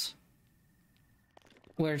games,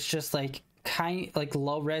 where it's just like like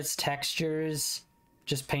low res textures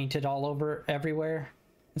just painted all over everywhere.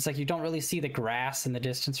 It's like you don't really see the grass in the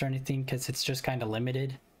distance or anything because it's just kind of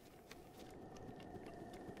limited.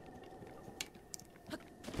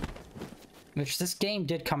 Which this game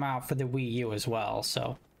did come out for the Wii U as well,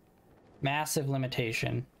 so massive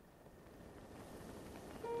limitation.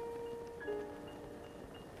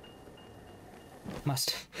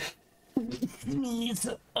 Must sneeze.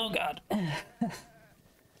 Oh god. I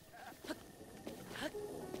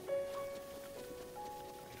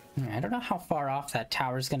don't know how far off that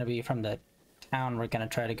tower is going to be from the town we're going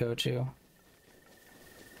to try to go to.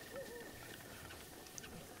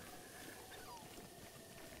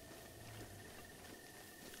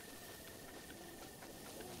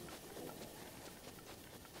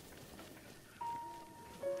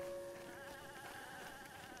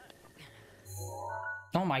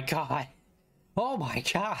 Oh my god. Oh my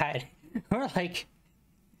god. We're like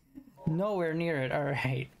nowhere near it. All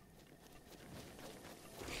right.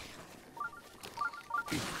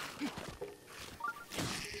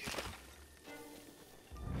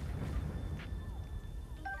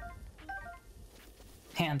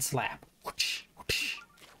 Hand slap. Whoosh, whoosh.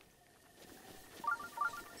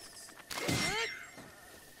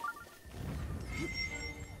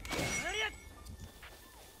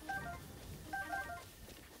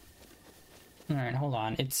 Alright, hold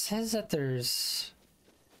on. It says that there's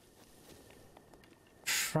a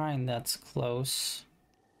shrine that's close.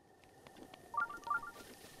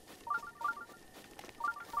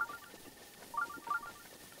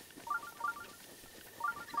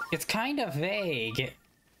 It's kind of vague.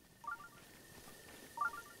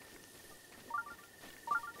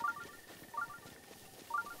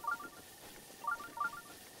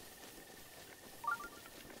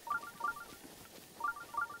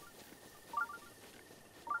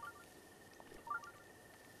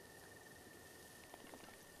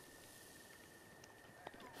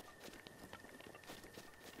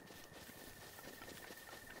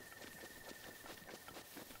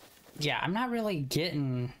 Yeah, I'm not really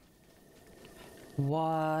getting...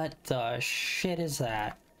 What the shit is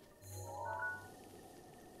that?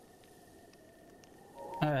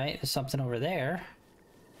 Alright, there's something over there.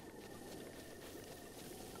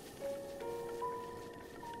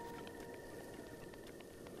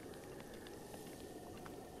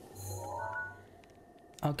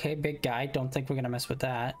 Okay, big guy. Don't think we're gonna mess with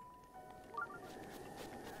that.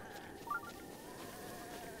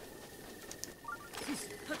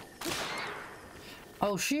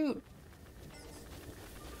 Oh, shoot!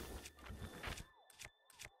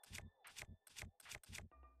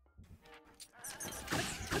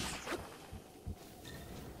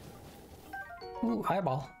 Ooh,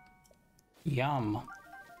 eyeball. Yum.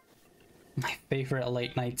 My favorite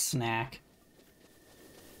late night snack.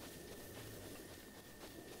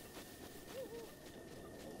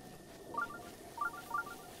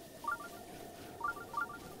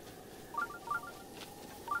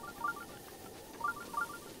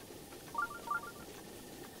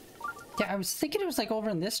 Yeah, I was thinking it was like over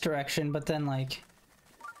in this direction, but then like...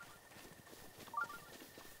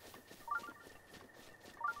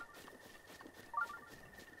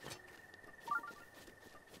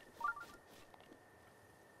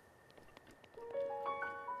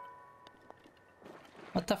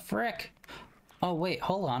 What the frick? Oh wait,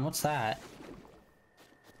 hold on, what's that?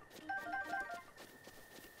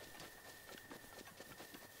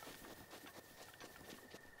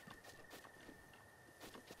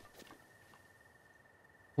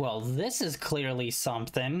 Well, this is clearly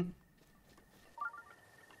something.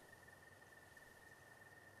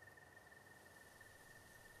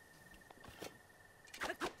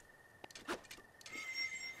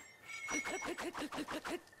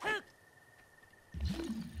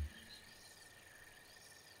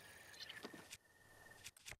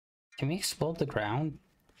 Can we explode the ground?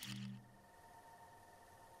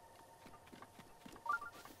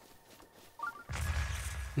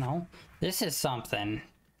 No? This is something.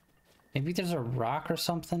 Maybe there's a rock or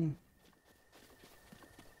something?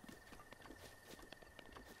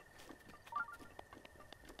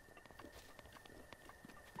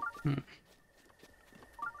 Hmm.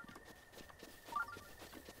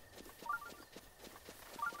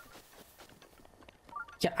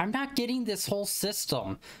 Yeah, I'm not getting this whole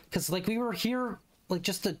system. Because, like, we were here, like,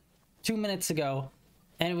 just 2 minutes ago,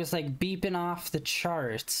 and it was, like, beeping off the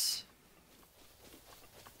charts.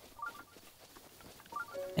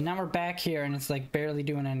 And now we're back here, and it's, like, barely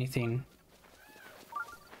doing anything.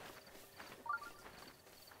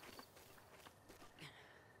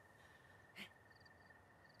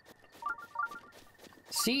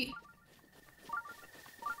 See?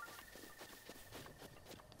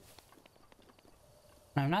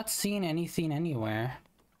 I'm not seeing anything anywhere.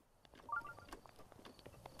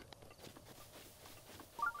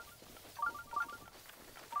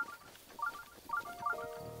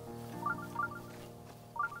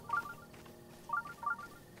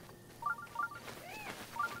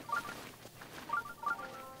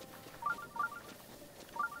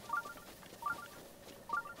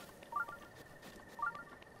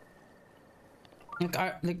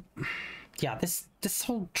 Yeah, this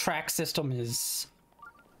whole track system is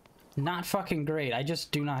not fucking great. I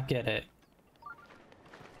just do not get it.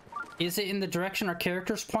 Is it in the direction our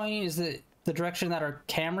character's pointing? Is it the direction that our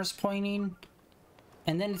camera's pointing?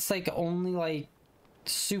 And then it's like only like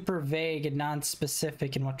super vague and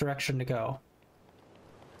non-specific in what direction to go.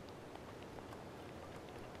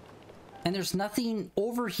 And there's nothing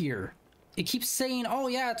over here. It keeps saying, oh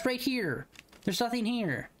yeah, it's right here. There's nothing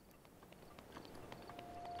here.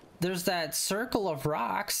 There's that circle of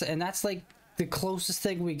rocks, and that's like the closest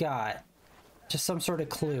thing we got. Just some sort of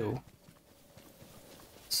clue.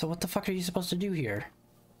 So what the fuck are you supposed to do here?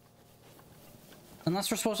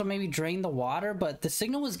 Unless we're supposed to maybe drain the water, but the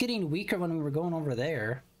signal was getting weaker when we were going over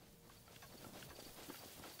there.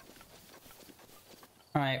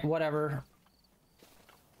 Alright, whatever.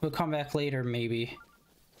 We'll come back later, maybe.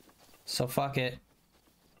 So fuck it.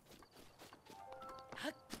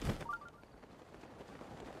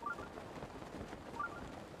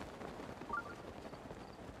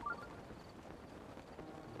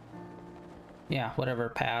 Yeah, whatever,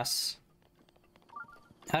 pass.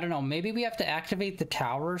 I don't know, maybe we have to activate the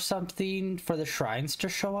tower or something for the shrines to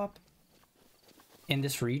show up in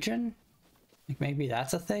this region? Like maybe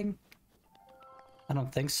that's a thing? I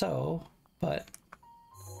don't think so, but...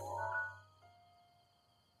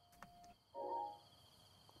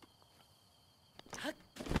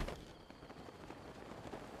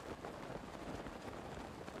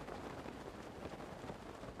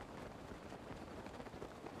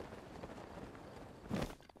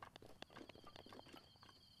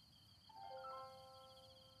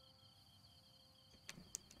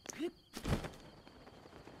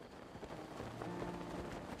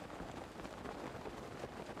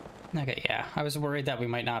 Okay, yeah. I was worried that we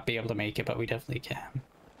might not be able to make it, but we definitely can.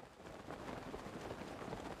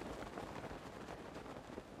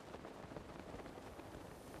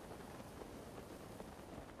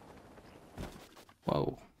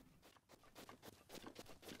 Whoa.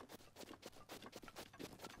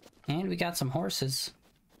 And we got some horses.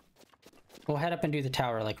 We'll head up and do the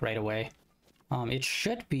tower, like, right away. It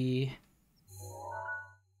should be...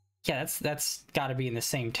 Yeah, that's gotta be in the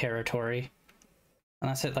same territory.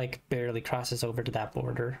 Unless it, like, barely crosses over to that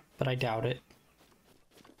border. But I doubt it.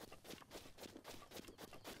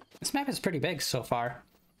 This map is pretty big so far.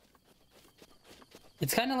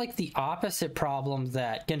 It's kind of like the opposite problem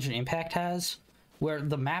that Genshin Impact has, where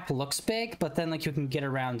the map looks big, but then like you can get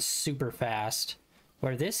around super fast.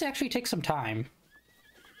 Where this actually takes some time.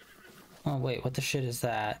 Oh wait, what the shit is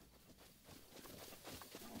that?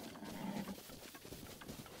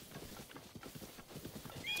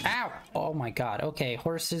 Ow! Oh my god, okay,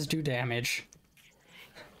 horses do damage.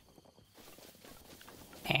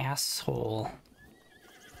 Asshole.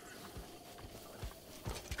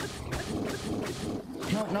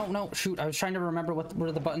 No, no, no, shoot, I was trying to remember what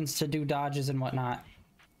were the buttons to do dodges and whatnot.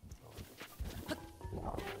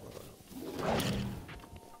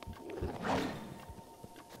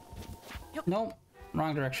 Nope,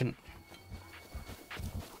 wrong direction.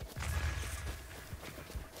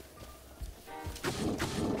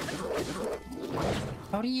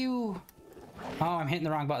 How do you... Oh, I'm hitting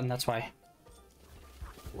the wrong button, that's why.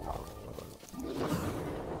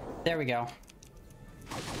 There we go.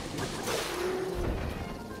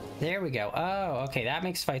 There we go. Oh, okay, that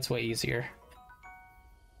makes fights way easier.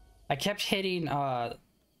 I kept hitting, L,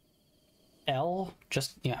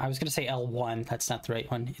 just, yeah, I was gonna say L1, that's not the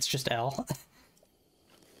right one, it's just L.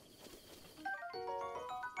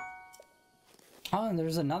 Oh, and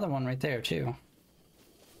there's another one right there, too.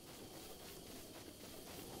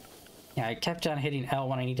 Yeah, I kept on hitting L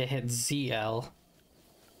when I need to hit ZL.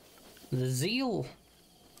 The Zeal!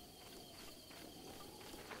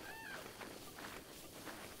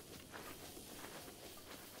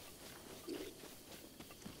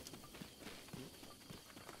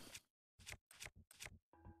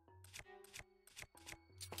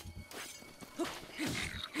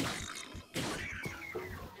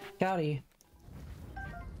 Howdy.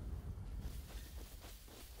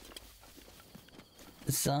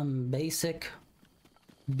 Some basic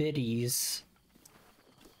biddies.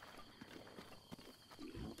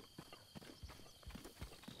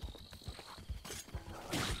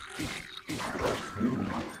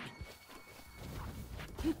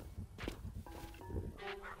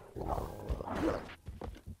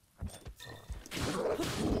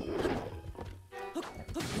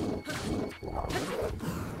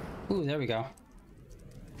 Ooh, there we go.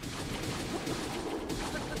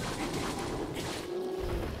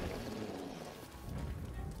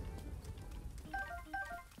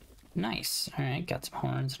 Nice. Alright, got some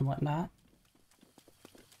horns and whatnot.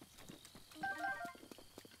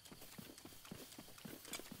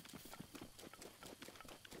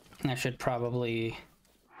 I should probably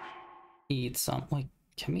eat some. Like,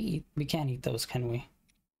 can we eat? We can't eat those, can we?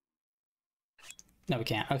 No, we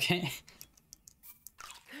can't. Okay.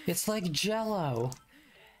 It's like Jello.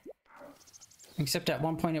 Except at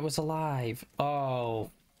one point it was alive. Oh.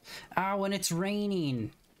 Oh, and it's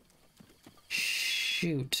raining.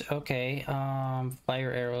 Shoot. Okay.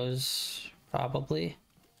 Fire arrows, probably.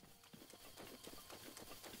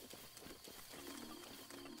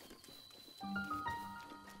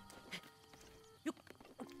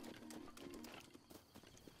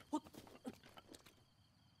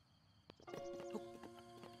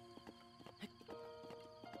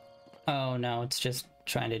 Oh no, it's just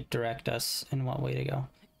trying to direct us in what way to go.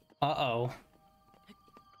 Uh-oh.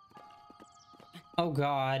 Oh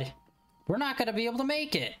god. We're not gonna be able to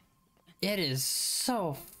make it! It is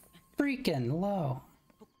so freaking low.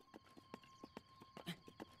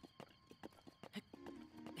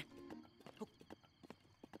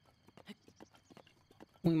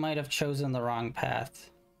 We might have chosen the wrong path.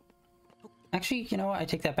 Actually, you know what? I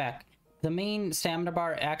take that back. The main stamina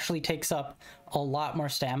bar actually takes up a lot more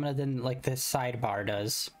stamina than, like, the sidebar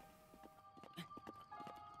does.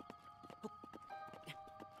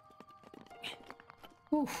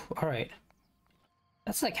 Oof, alright.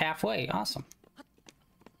 That's like halfway. Awesome.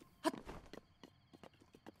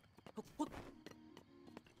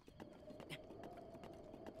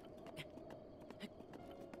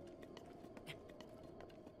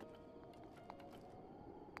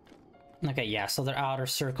 Okay, yeah, so their outer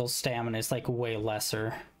circle stamina is like way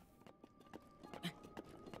lesser.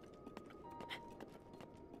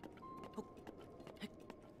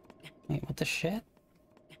 Wait, what the shit?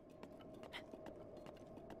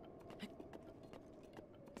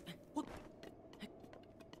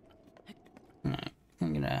 Alright,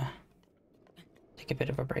 I'm gonna take a bit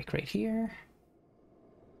of a break right here.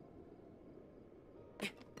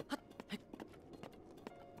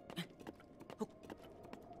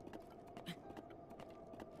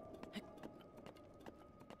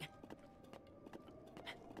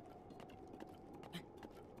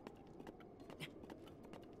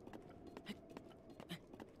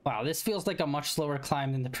 Wow, this feels like a much slower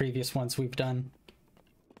climb than the previous ones we've done.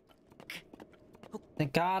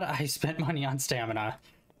 Thank God I spent money on stamina.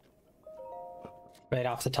 Right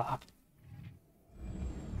off the top.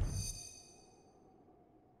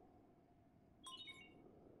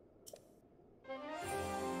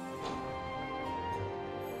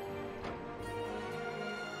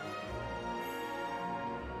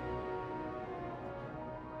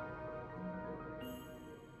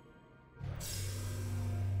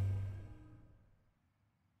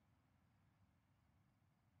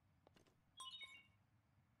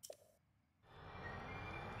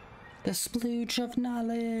 The splooge of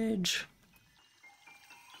knowledge.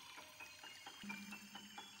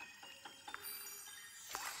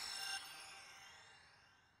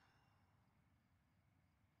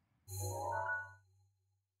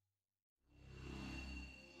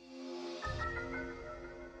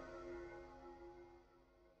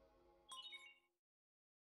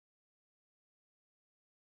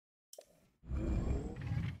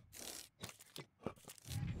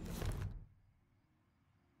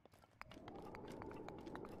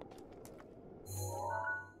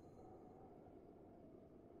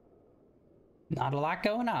 Not a lot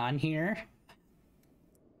going on here.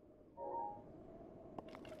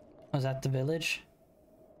 Was that the village?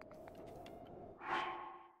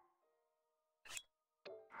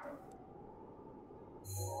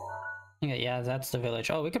 Yeah, that's the village.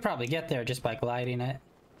 Oh, we could probably get there just by gliding it.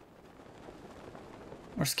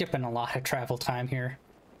 We're skipping a lot of travel time here.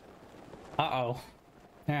 Uh-oh.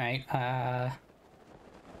 Alright,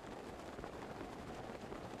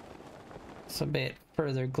 it's a bit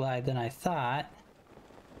further glide than I thought.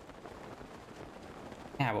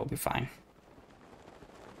 Yeah, we'll be fine.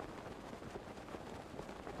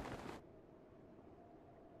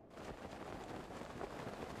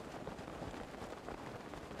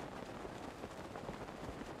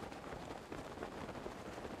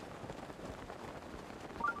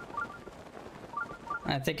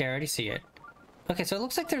 I think I already see it. Okay, so it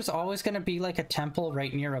looks like there's always going to be like a temple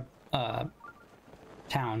right near a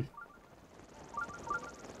town.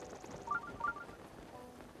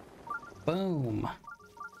 Boom.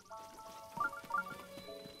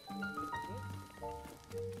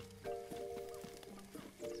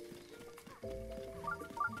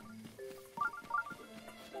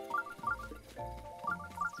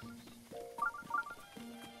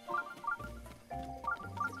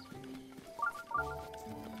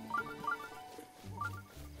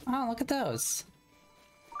 Oh, look at those.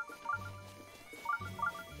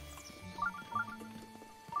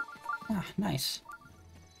 Ah, nice.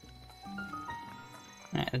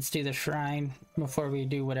 Alright, let's do the shrine before we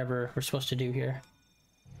do whatever we're supposed to do here.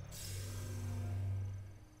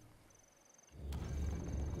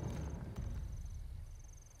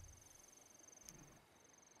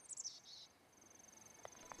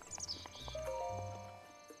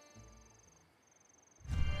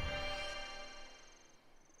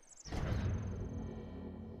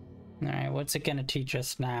 Alright, what's it gonna teach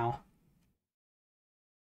us now?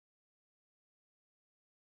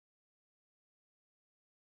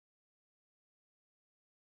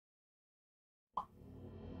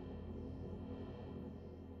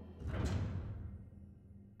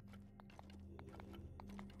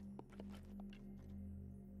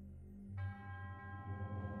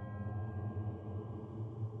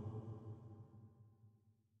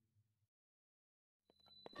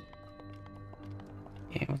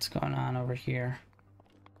 Okay, what's going on over here?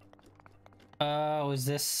 Oh, is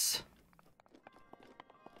this...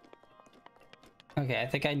 Okay, I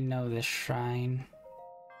think I know this shrine.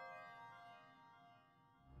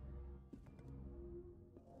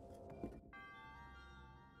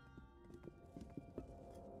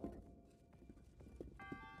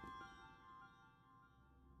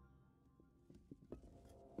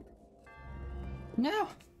 No!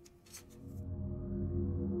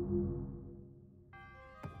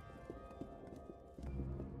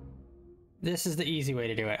 This is the easy way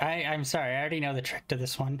to do it. I'm sorry, I already know the trick to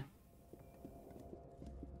this one.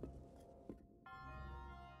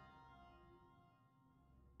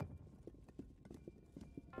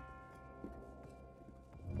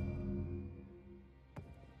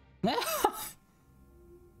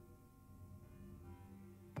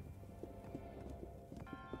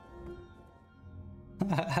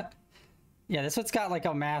 Yeah, this one's got like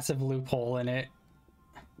a massive loophole in it.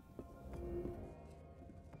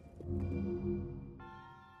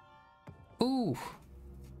 Ooh.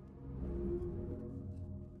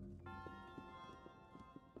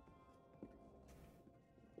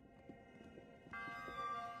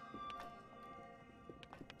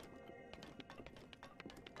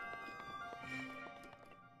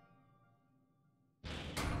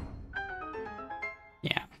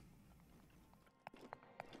 Yeah.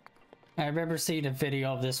 I remember seeing a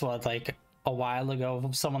video of this one like a while ago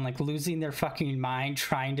of someone like losing their fucking mind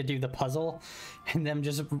trying to do the puzzle and them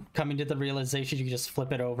just coming to the realization you just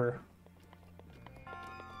flip it over.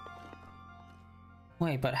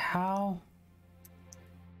 Wait, but how?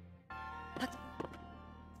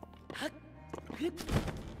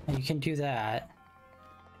 Oh, you can do that.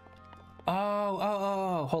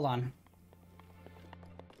 Oh, hold on.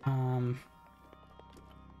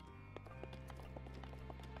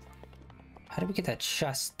 How do we get that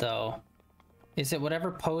chest though? Is it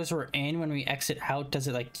whatever pose we're in when we exit out? Does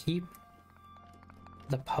it like keep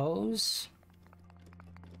the pose?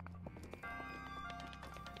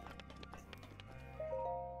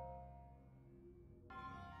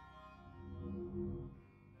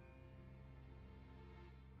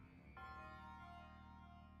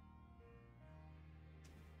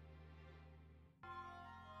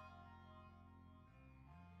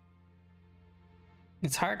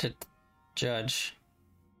 It's hard to judge.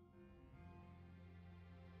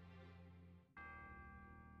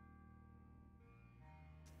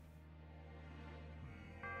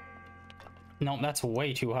 No, that's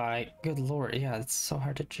way too high. Good lord, yeah, it's so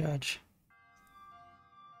hard to judge.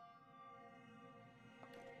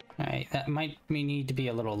 Alright, that might need to be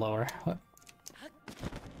a little lower. What?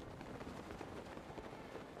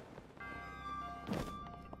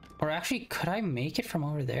 Or actually, could I make it from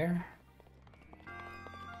over there?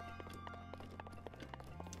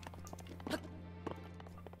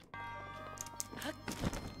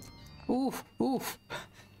 Oof, oof.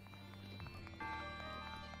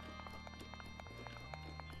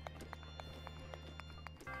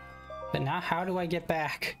 But now how do I get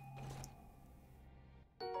back?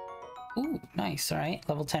 Ooh, nice, alright.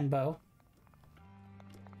 Level 10 bow.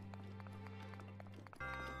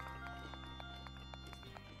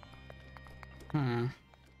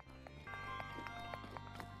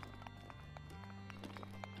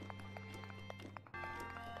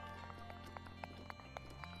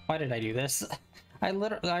 Why did I do this? I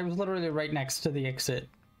was literally right next to the exit.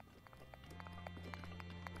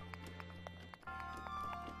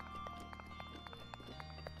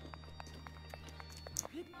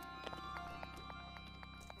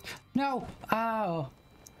 No! Ow!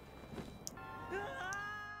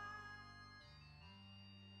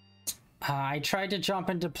 I tried to jump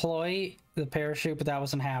and deploy the parachute, but that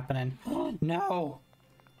wasn't happening. No!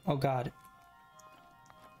 Oh god.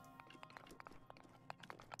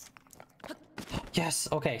 Yes!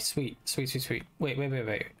 Okay, sweet. Sweet, sweet, sweet. Wait.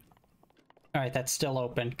 Alright, that's still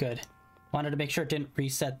open. Good. Wanted to make sure it didn't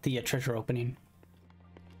reset the treasure opening.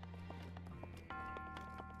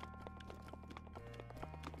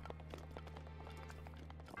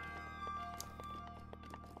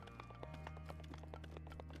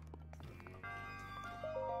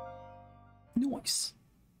 Nice.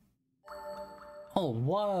 Oh,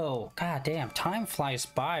 whoa. God damn, time flies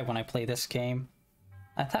by when I play this game.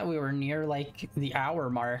 I thought we were near, like, the hour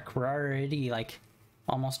mark. We're already, like,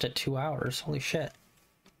 almost at 2 hours. Holy shit.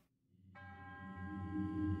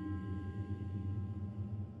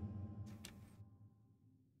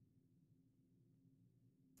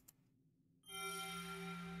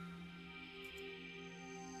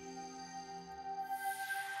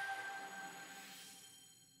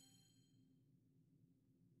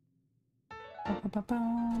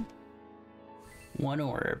 One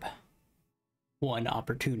orb. One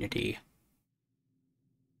opportunity.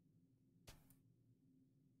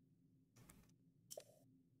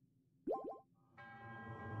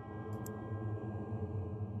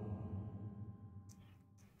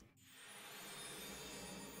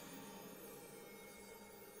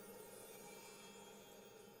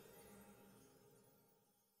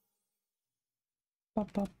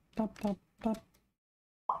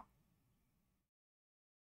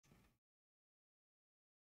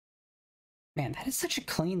 Man, that is such a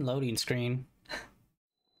clean loading screen.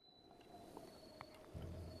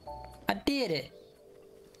 I did it!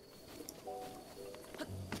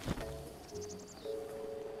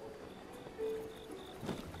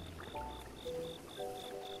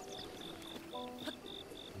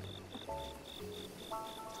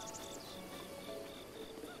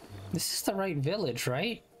 This is the right village,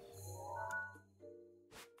 right?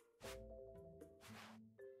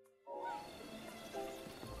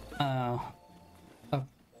 Oh. Up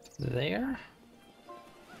there?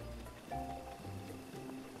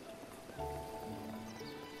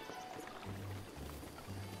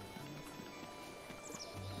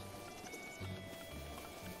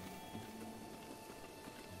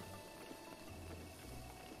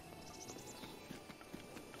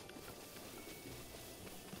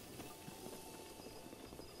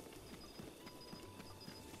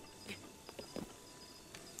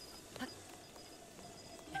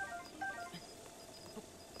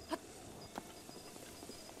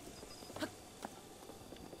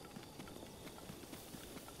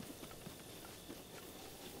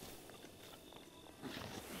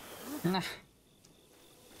 Nah.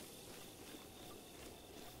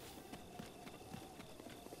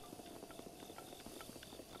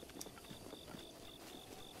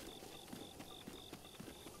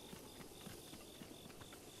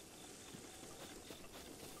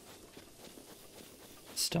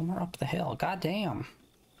 Still more up the hill. God damn.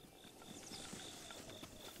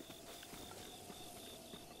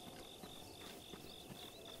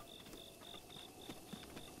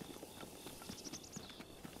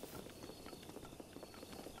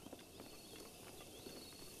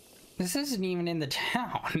 This isn't even in the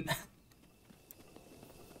town.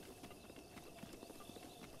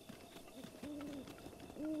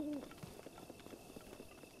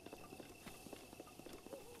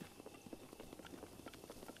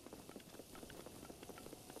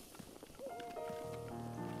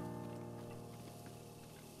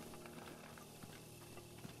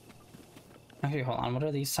 Okay, hold on. What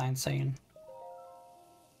are these signs saying?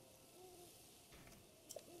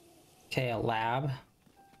 Okay, a lab.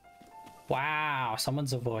 Wow,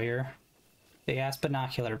 someone's a voyeur. Big ass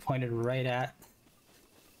binocular pointed right at.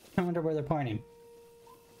 I wonder where they're pointing.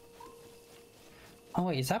 Oh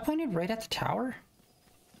wait, is that pointed right at the tower?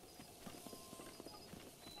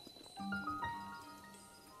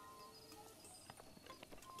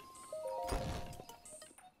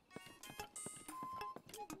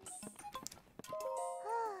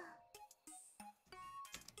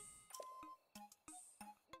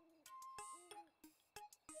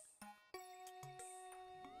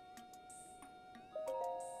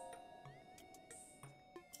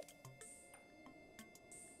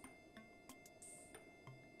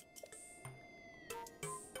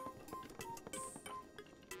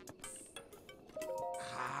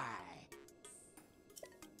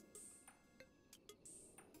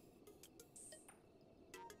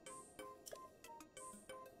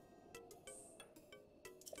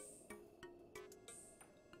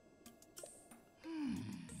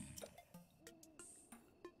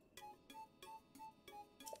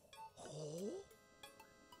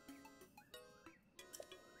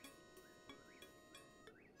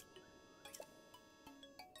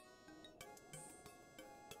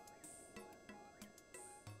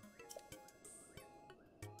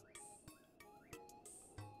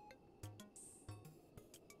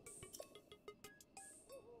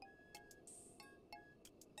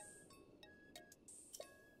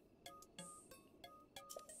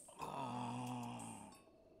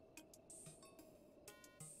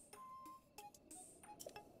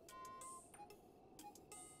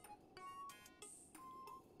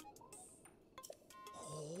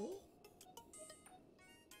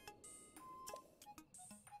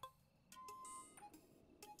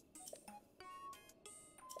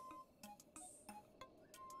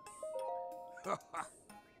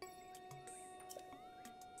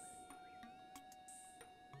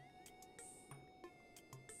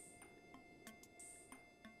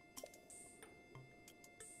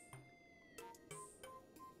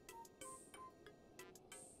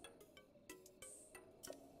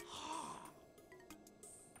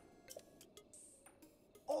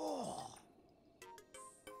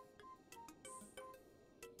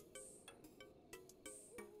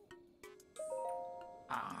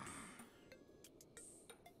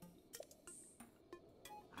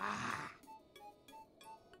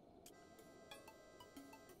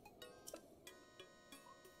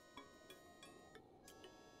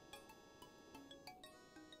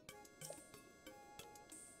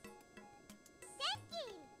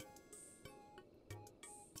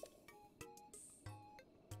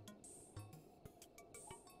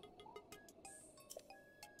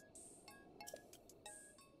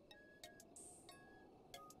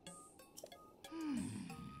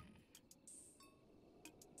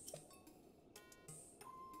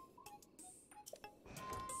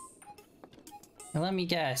 Now let me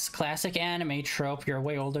guess. Classic anime trope, you're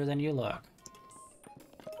way older than you look.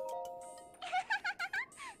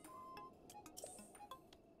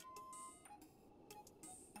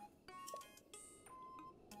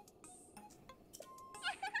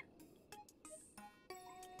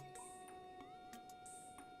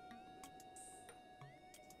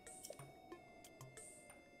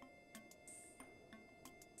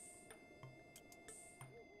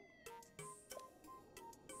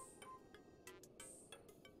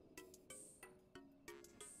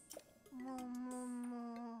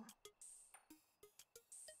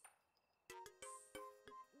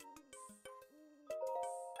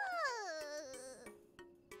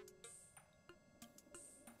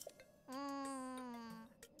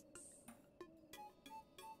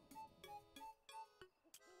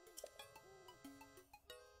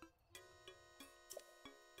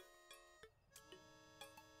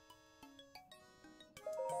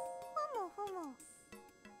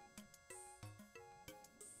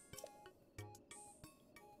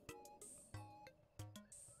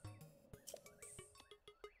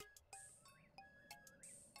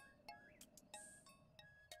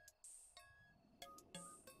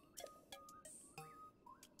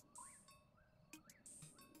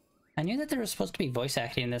 I knew that there was supposed to be voice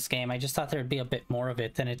acting in this game. I just thought there'd be a bit more of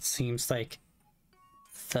it than it seems like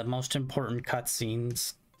the most important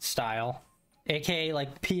cutscenes style. AKA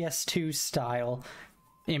like PS2 style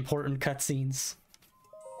important cutscenes.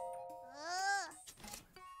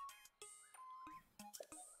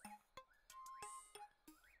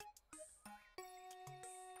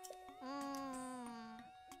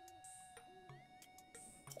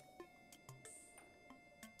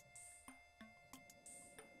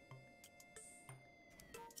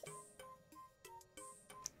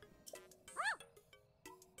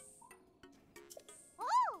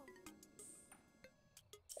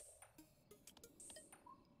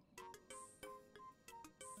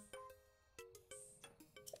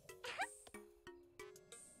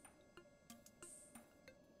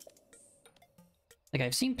 Like,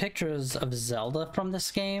 I've seen pictures of Zelda from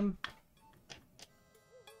this game.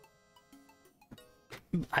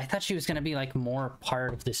 I thought she was gonna be, like, more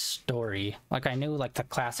part of this story. Like, I knew, like, the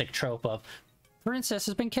classic trope of, Princess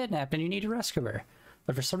has been kidnapped and you need to rescue her.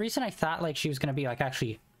 But for some reason, I thought, like, she was gonna be, like,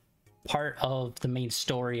 actually part of the main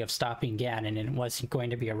story of stopping Ganon, and it wasn't going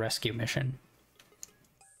to be a rescue mission.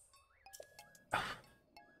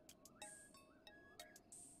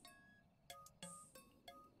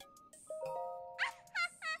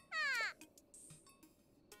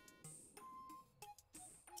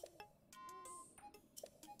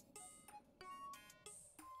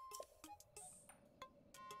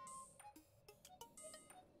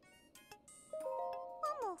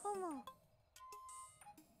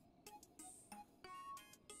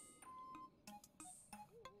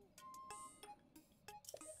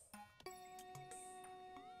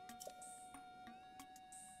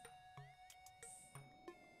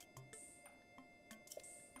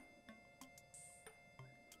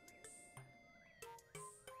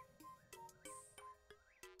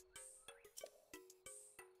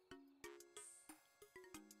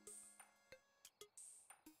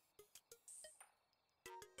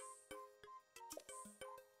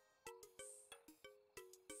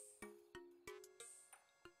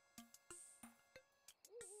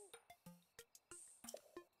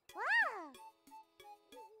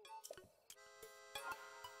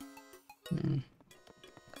 Hmm.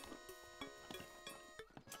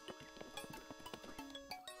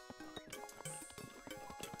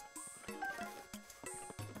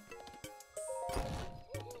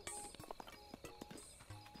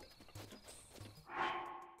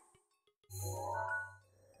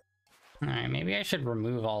 Alright, maybe I should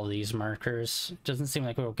remove all of these markers. It doesn't seem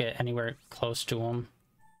like we'll get anywhere close to them.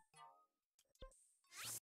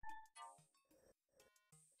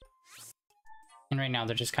 And right now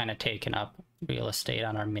they're just kind of taking up real estate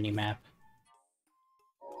on our mini-map.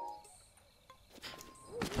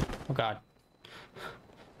 Oh god.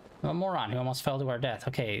 A moron who almost fell to our death.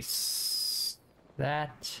 Okay,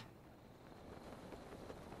 that...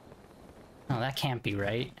 Oh, that can't be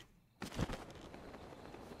right.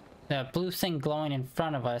 The blue thing glowing in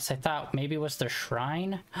front of us, I thought maybe it was the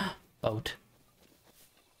shrine? Boat.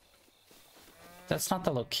 That's not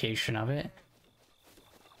the location of it.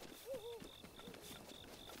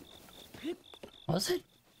 Was it?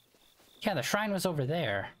 Yeah, the shrine was over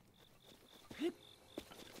there.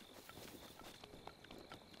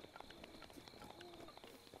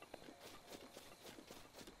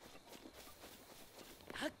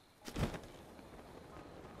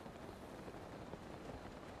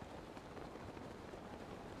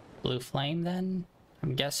 Blue flame, then?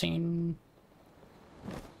 I'm guessing...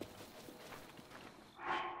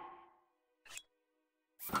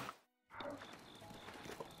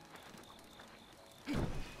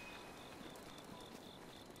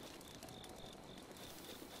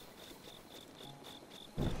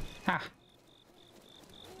 Ha!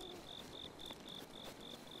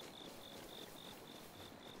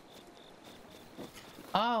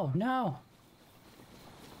 Oh, no!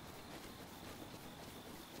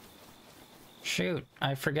 Shoot,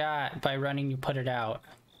 I forgot. By running, you put it out.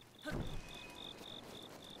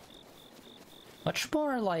 Much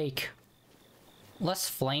more, like, less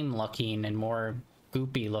flame looking and more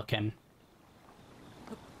goopy looking.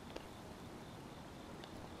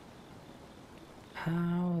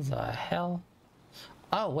 How the hell?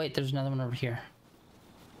 Oh, wait, there's another one over here.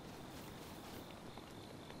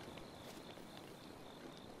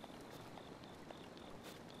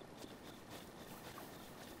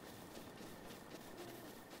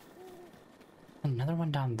 Another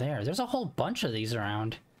one down there. There's a whole bunch of these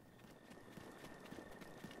around.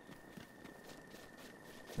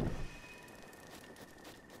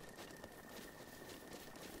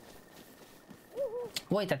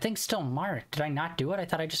 Wait, that thing's still marked. Did I not do it? I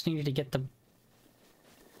thought I just needed to get the...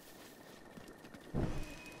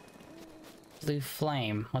 Blue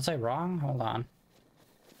flame. Was I wrong? Hold on.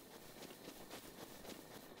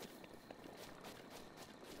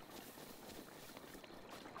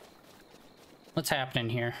 What's happening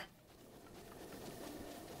here?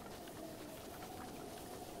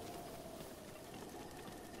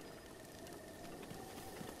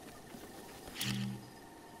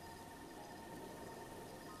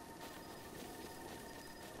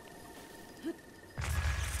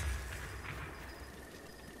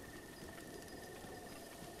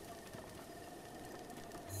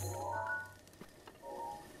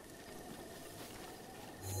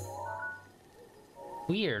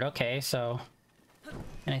 Weird, okay, so...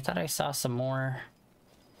 And I thought I saw some more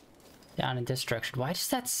down in this direction. Why does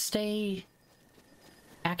that stay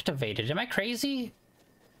activated? Am I crazy?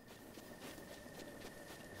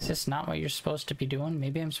 Is this not what you're supposed to be doing?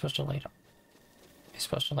 Maybe I'm supposed to light... Am I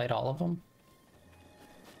supposed to light all of them?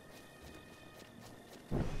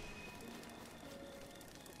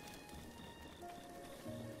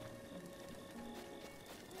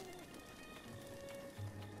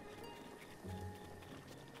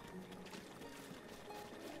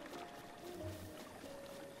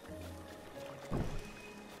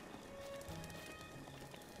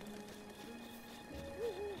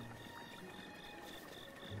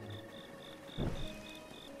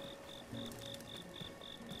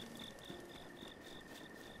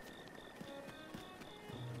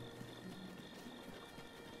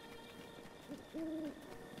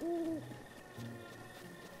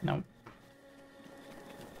 Nope.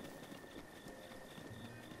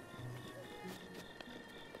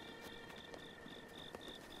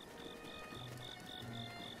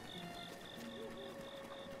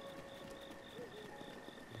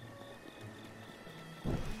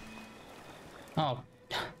 Oh,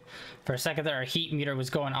 for a second there, our heat meter was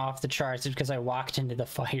going off the charts because I walked into the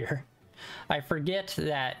fire. I forget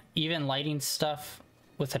that even lighting stuff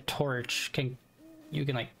with a torch you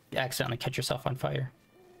can like accidentally catch yourself on fire.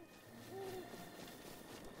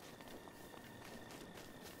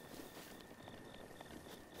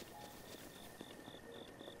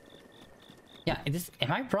 Yeah,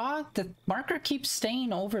 am I wrong? The marker keeps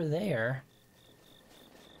staying over there.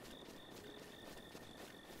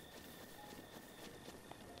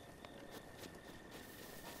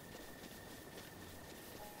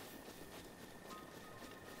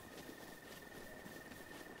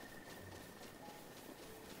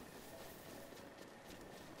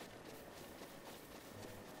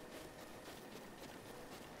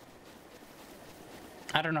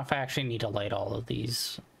 I don't know if I actually need to light all of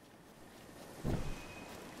these.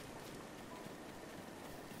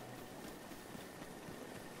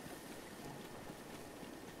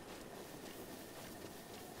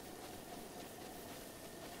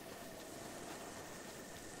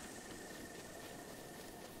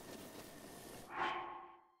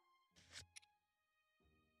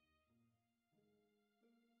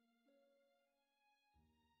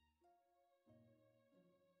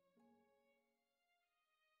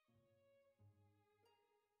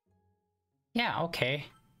 Yeah, okay.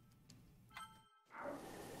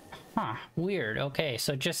 Huh, weird. Okay,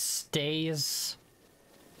 so it just stays...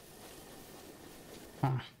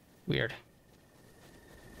 Huh, weird.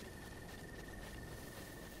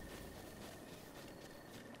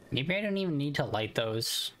 Maybe I don't even need to light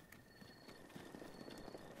those.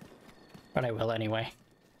 But I will anyway.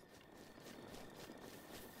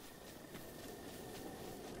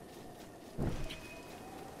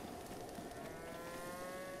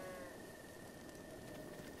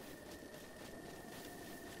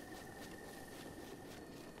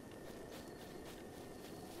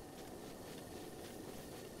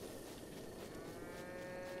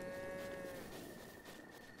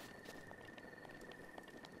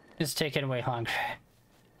 It's taking way longer.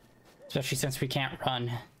 Especially since we can't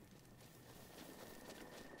run.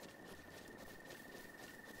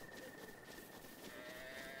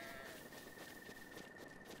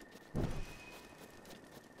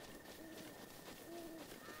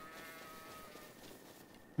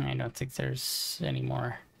 I don't think there's any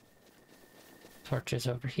more torches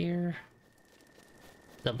over here.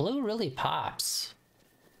 The blue really pops.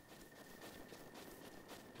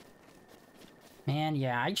 Man,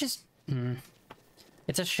 yeah, I just...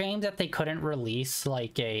 It's a shame that they couldn't release,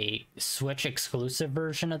 like, a Switch exclusive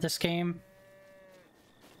version of this game.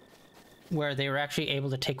 Where they were actually able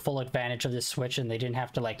to take full advantage of the Switch and they didn't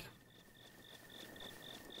have to, like...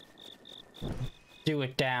 do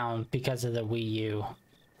it down because of the Wii U.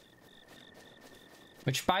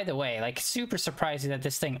 Which, by the way, like, super surprising that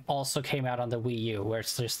this thing also came out on the Wii U. Where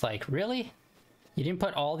it's just like, really? You didn't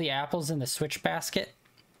put all the apples in the Switch basket?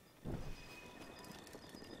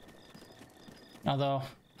 Although,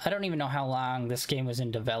 I don't even know how long this game was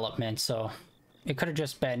in development, so it could have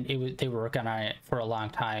just been they were working on it for a long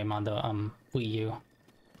time on the Wii U.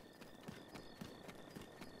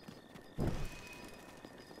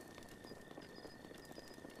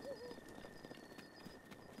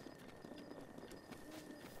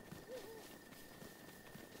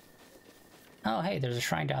 Oh, hey, there's a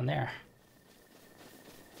shrine down there.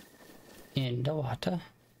 In the water.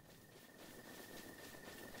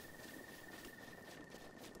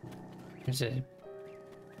 There's a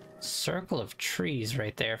circle of trees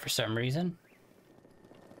right there for some reason.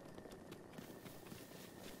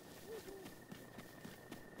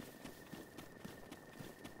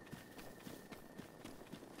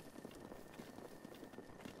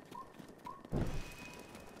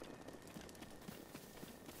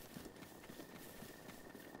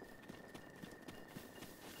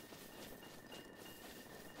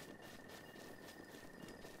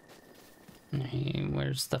 Hey,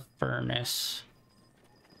 where's the furnace?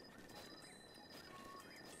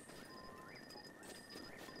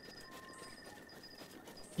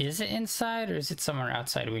 Is it inside or is it somewhere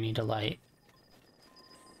outside we need to light?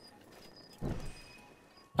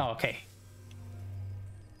 Oh, okay.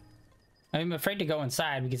 I'm afraid to go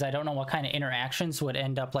inside because I don't know what kind of interactions would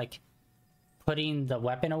end up like putting the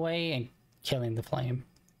weapon away and killing the flame.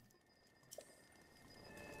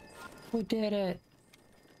 Who did it?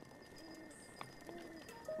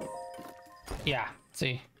 Yeah,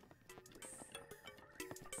 see.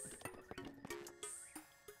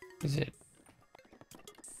 Is it?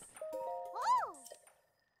 Oh!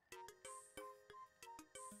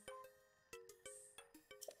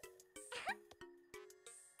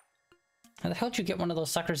 How the hell did you get one of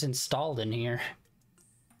those suckers installed in here?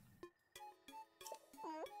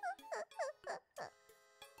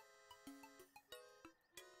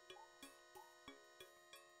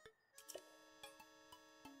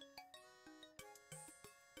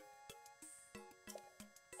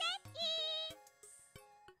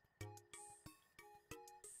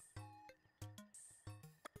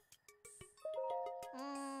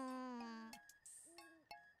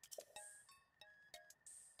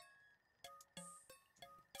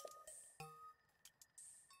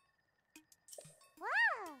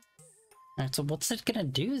 Alright, so what's it gonna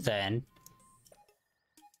do then?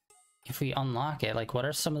 If we unlock it, like what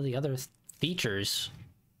are some of the other features?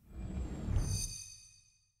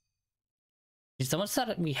 The ones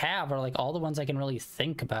that we have are like all the ones I can really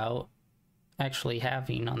think about actually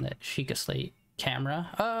having on the Sheikah Slate. Camera.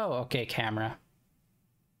 Oh, okay, camera.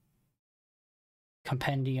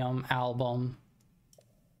 Compendium, album.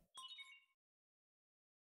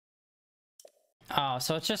 Oh,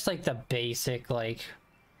 so it's just like the basic, like,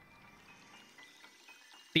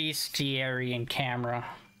 bestiary and camera.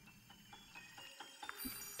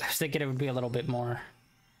 I was thinking it would be a little bit more.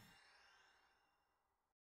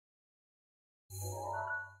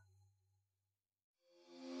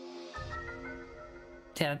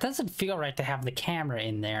 Yeah, it doesn't feel right to have the camera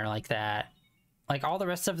in there like that. Like, all the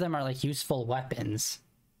rest of them are, like, useful weapons.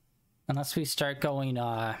 Unless we start going,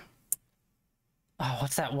 oh,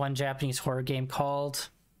 what's that one Japanese horror game called?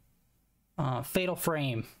 Fatal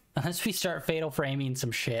Frame. Unless we start Fatal Framing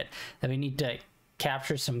some shit, then we need to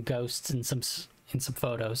capture some ghosts in some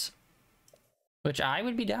photos. Which I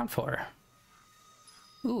would be down for.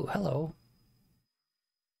 Ooh, hello.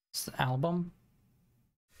 It's the album.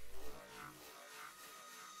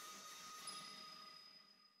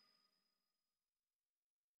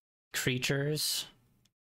 Creatures.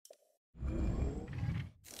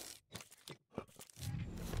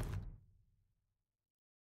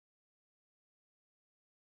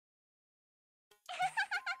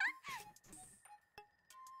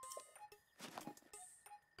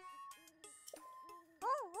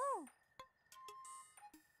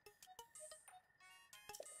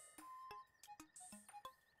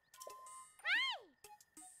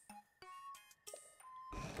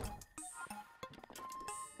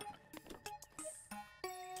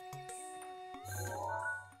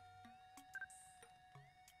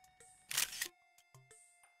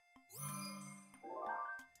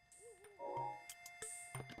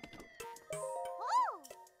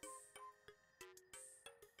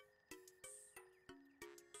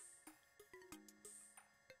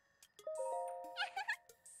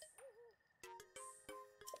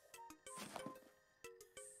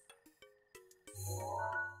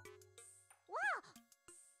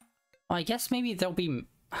 Well, I guess maybe there'll be...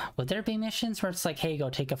 Would there be missions where it's like, hey, go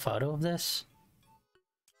take a photo of this?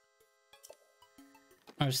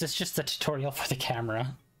 Or is this just a tutorial for the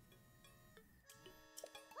camera?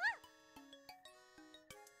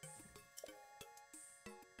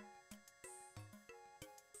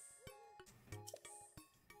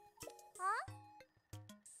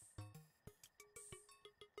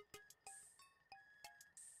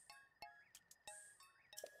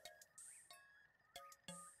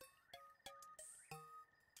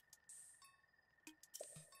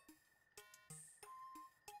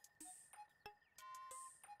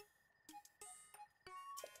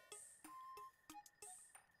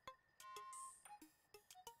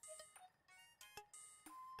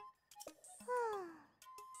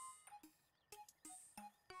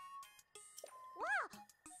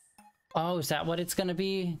 Oh, is that what it's gonna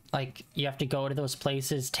be? Like, you have to go to those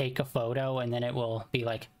places, take a photo, and then it will be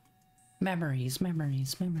like, memories,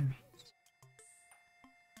 memories, memories.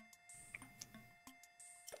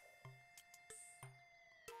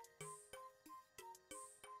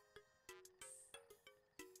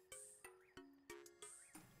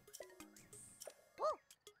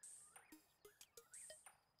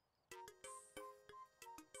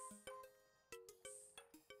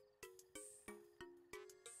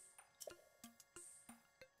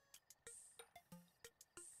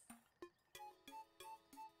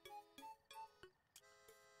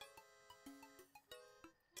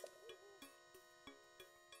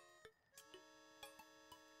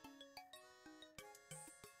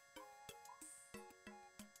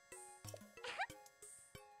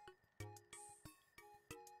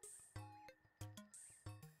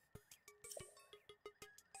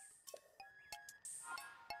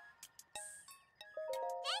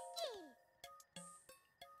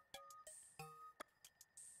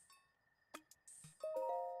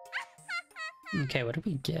 Okay, what do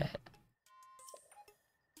we get?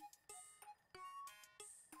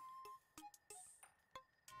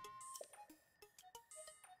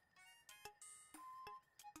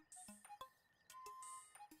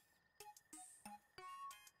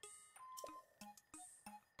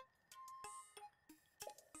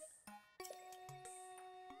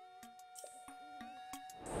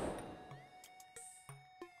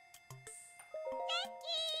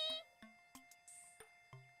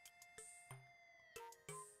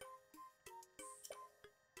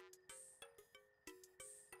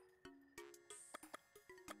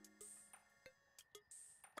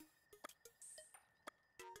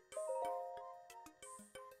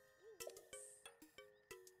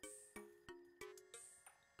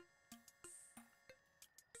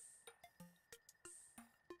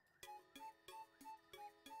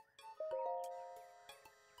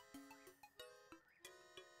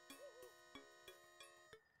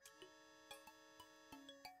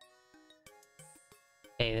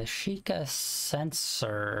 Okay, the Sheikah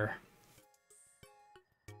sensor.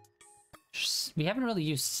 We haven't really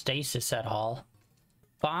used stasis at all.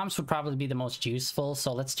 Bombs would probably be the most useful,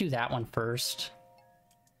 so let's do that one first.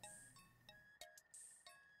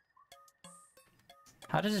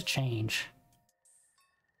 How does it change?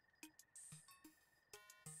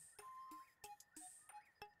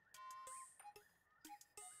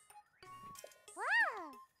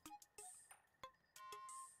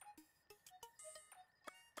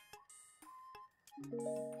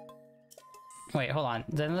 Wait, hold on.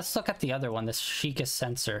 Then let's look at the other one, this Sheikah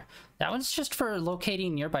sensor. That one's just for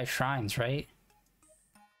locating nearby shrines, right?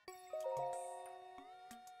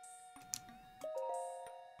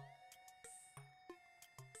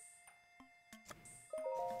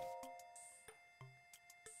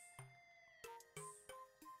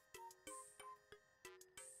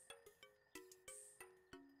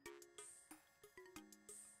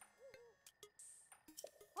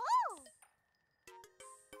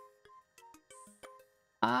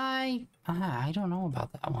 I don't know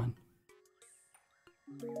about that one.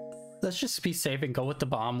 Let's just be safe and go with the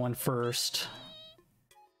bomb one first.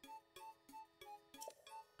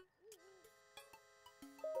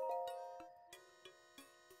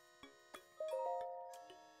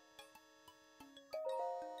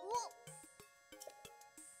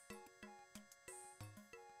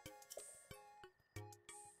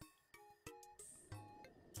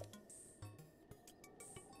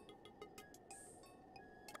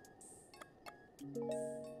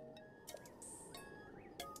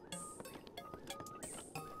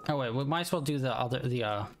 Oh wait, we might as well do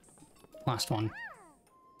the last one.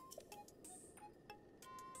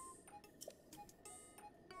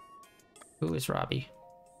 Who is Robbie?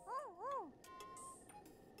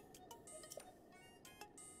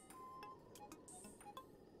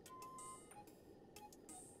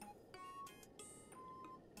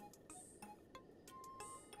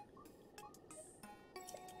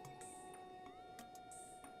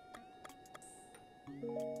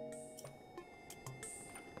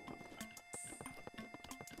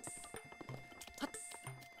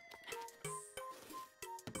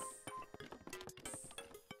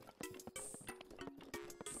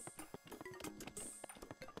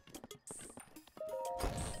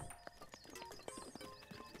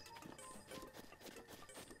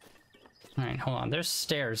 Alright, hold on. There's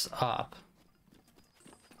stairs up.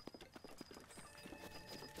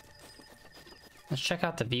 Let's check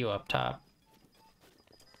out the view up top.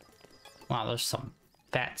 Wow, there's some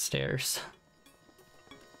fat stairs.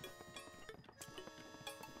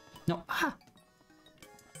 No, ah!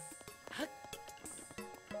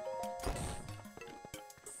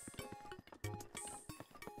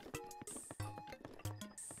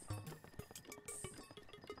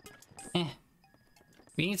 Eh.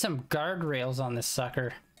 We need some guardrails on this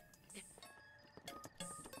sucker.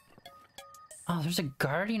 Oh, there's a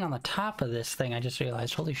guardian on the top of this thing, I just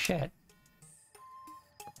realized. Holy shit.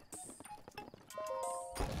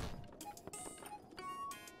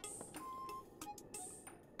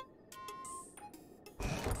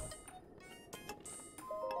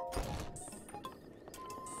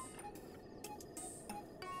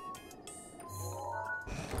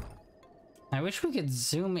 I wish we could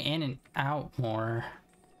zoom in and out more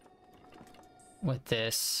with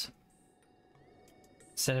this,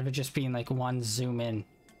 instead of it just being like one zoom in.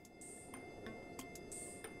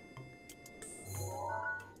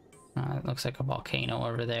 It looks like a volcano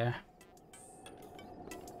over there.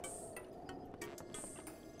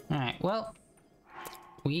 Alright, well,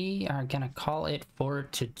 we are gonna call it for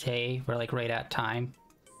today. We're like right at time.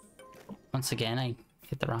 Once again, I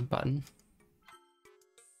hit the wrong button.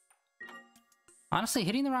 Honestly,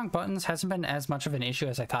 hitting the wrong buttons hasn't been as much of an issue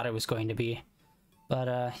as I thought it was going to be.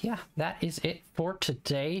 But yeah, that is it for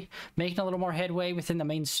today. Making a little more headway within the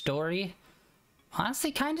main story.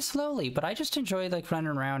 Honestly, kind of slowly, but I just enjoy like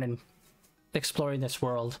running around and exploring this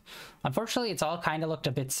world. Unfortunately, it's all kind of looked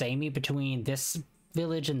a bit samey between this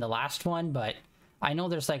village and the last one, but I know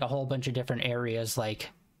there's like a whole bunch of different areas, like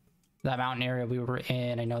that mountain area we were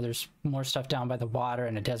in. I know there's more stuff down by the water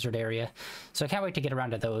and a desert area, so I can't wait to get around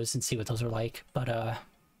to those and see what those are like. But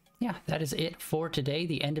yeah, that is it for today.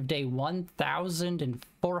 The end of day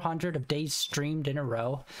 1,400 of days streamed in a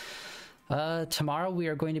row. Tomorrow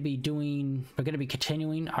we're going to be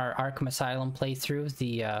continuing our Arkham Asylum playthrough,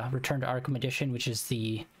 the Return to Arkham Edition, which is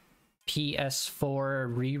the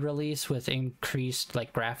PS4 re-release with increased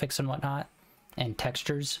like graphics and whatnot and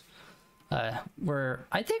textures.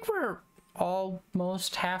 I think we're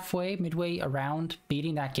almost midway around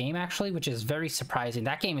beating that game actually, which is very surprising.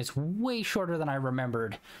 That game is way shorter than I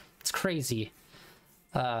remembered. It's crazy.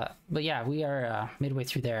 But yeah, we are midway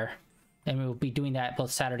through there, and we will be doing that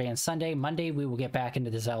both Saturday and Sunday. Monday we will get back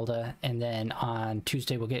into the Zelda, and then on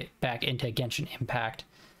Tuesday we'll get back into Genshin Impact.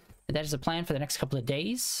 That is the plan for the next couple of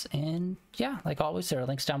days. And yeah, like always, there are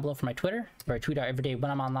links down below for my Twitter, where I tweet out every day when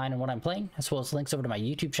I'm online and what I'm playing, as well as links over to my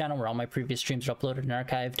YouTube channel where all my previous streams are uploaded and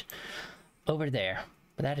archived over there.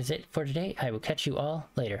 But that is it for today. I will catch you all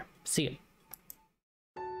later. See you.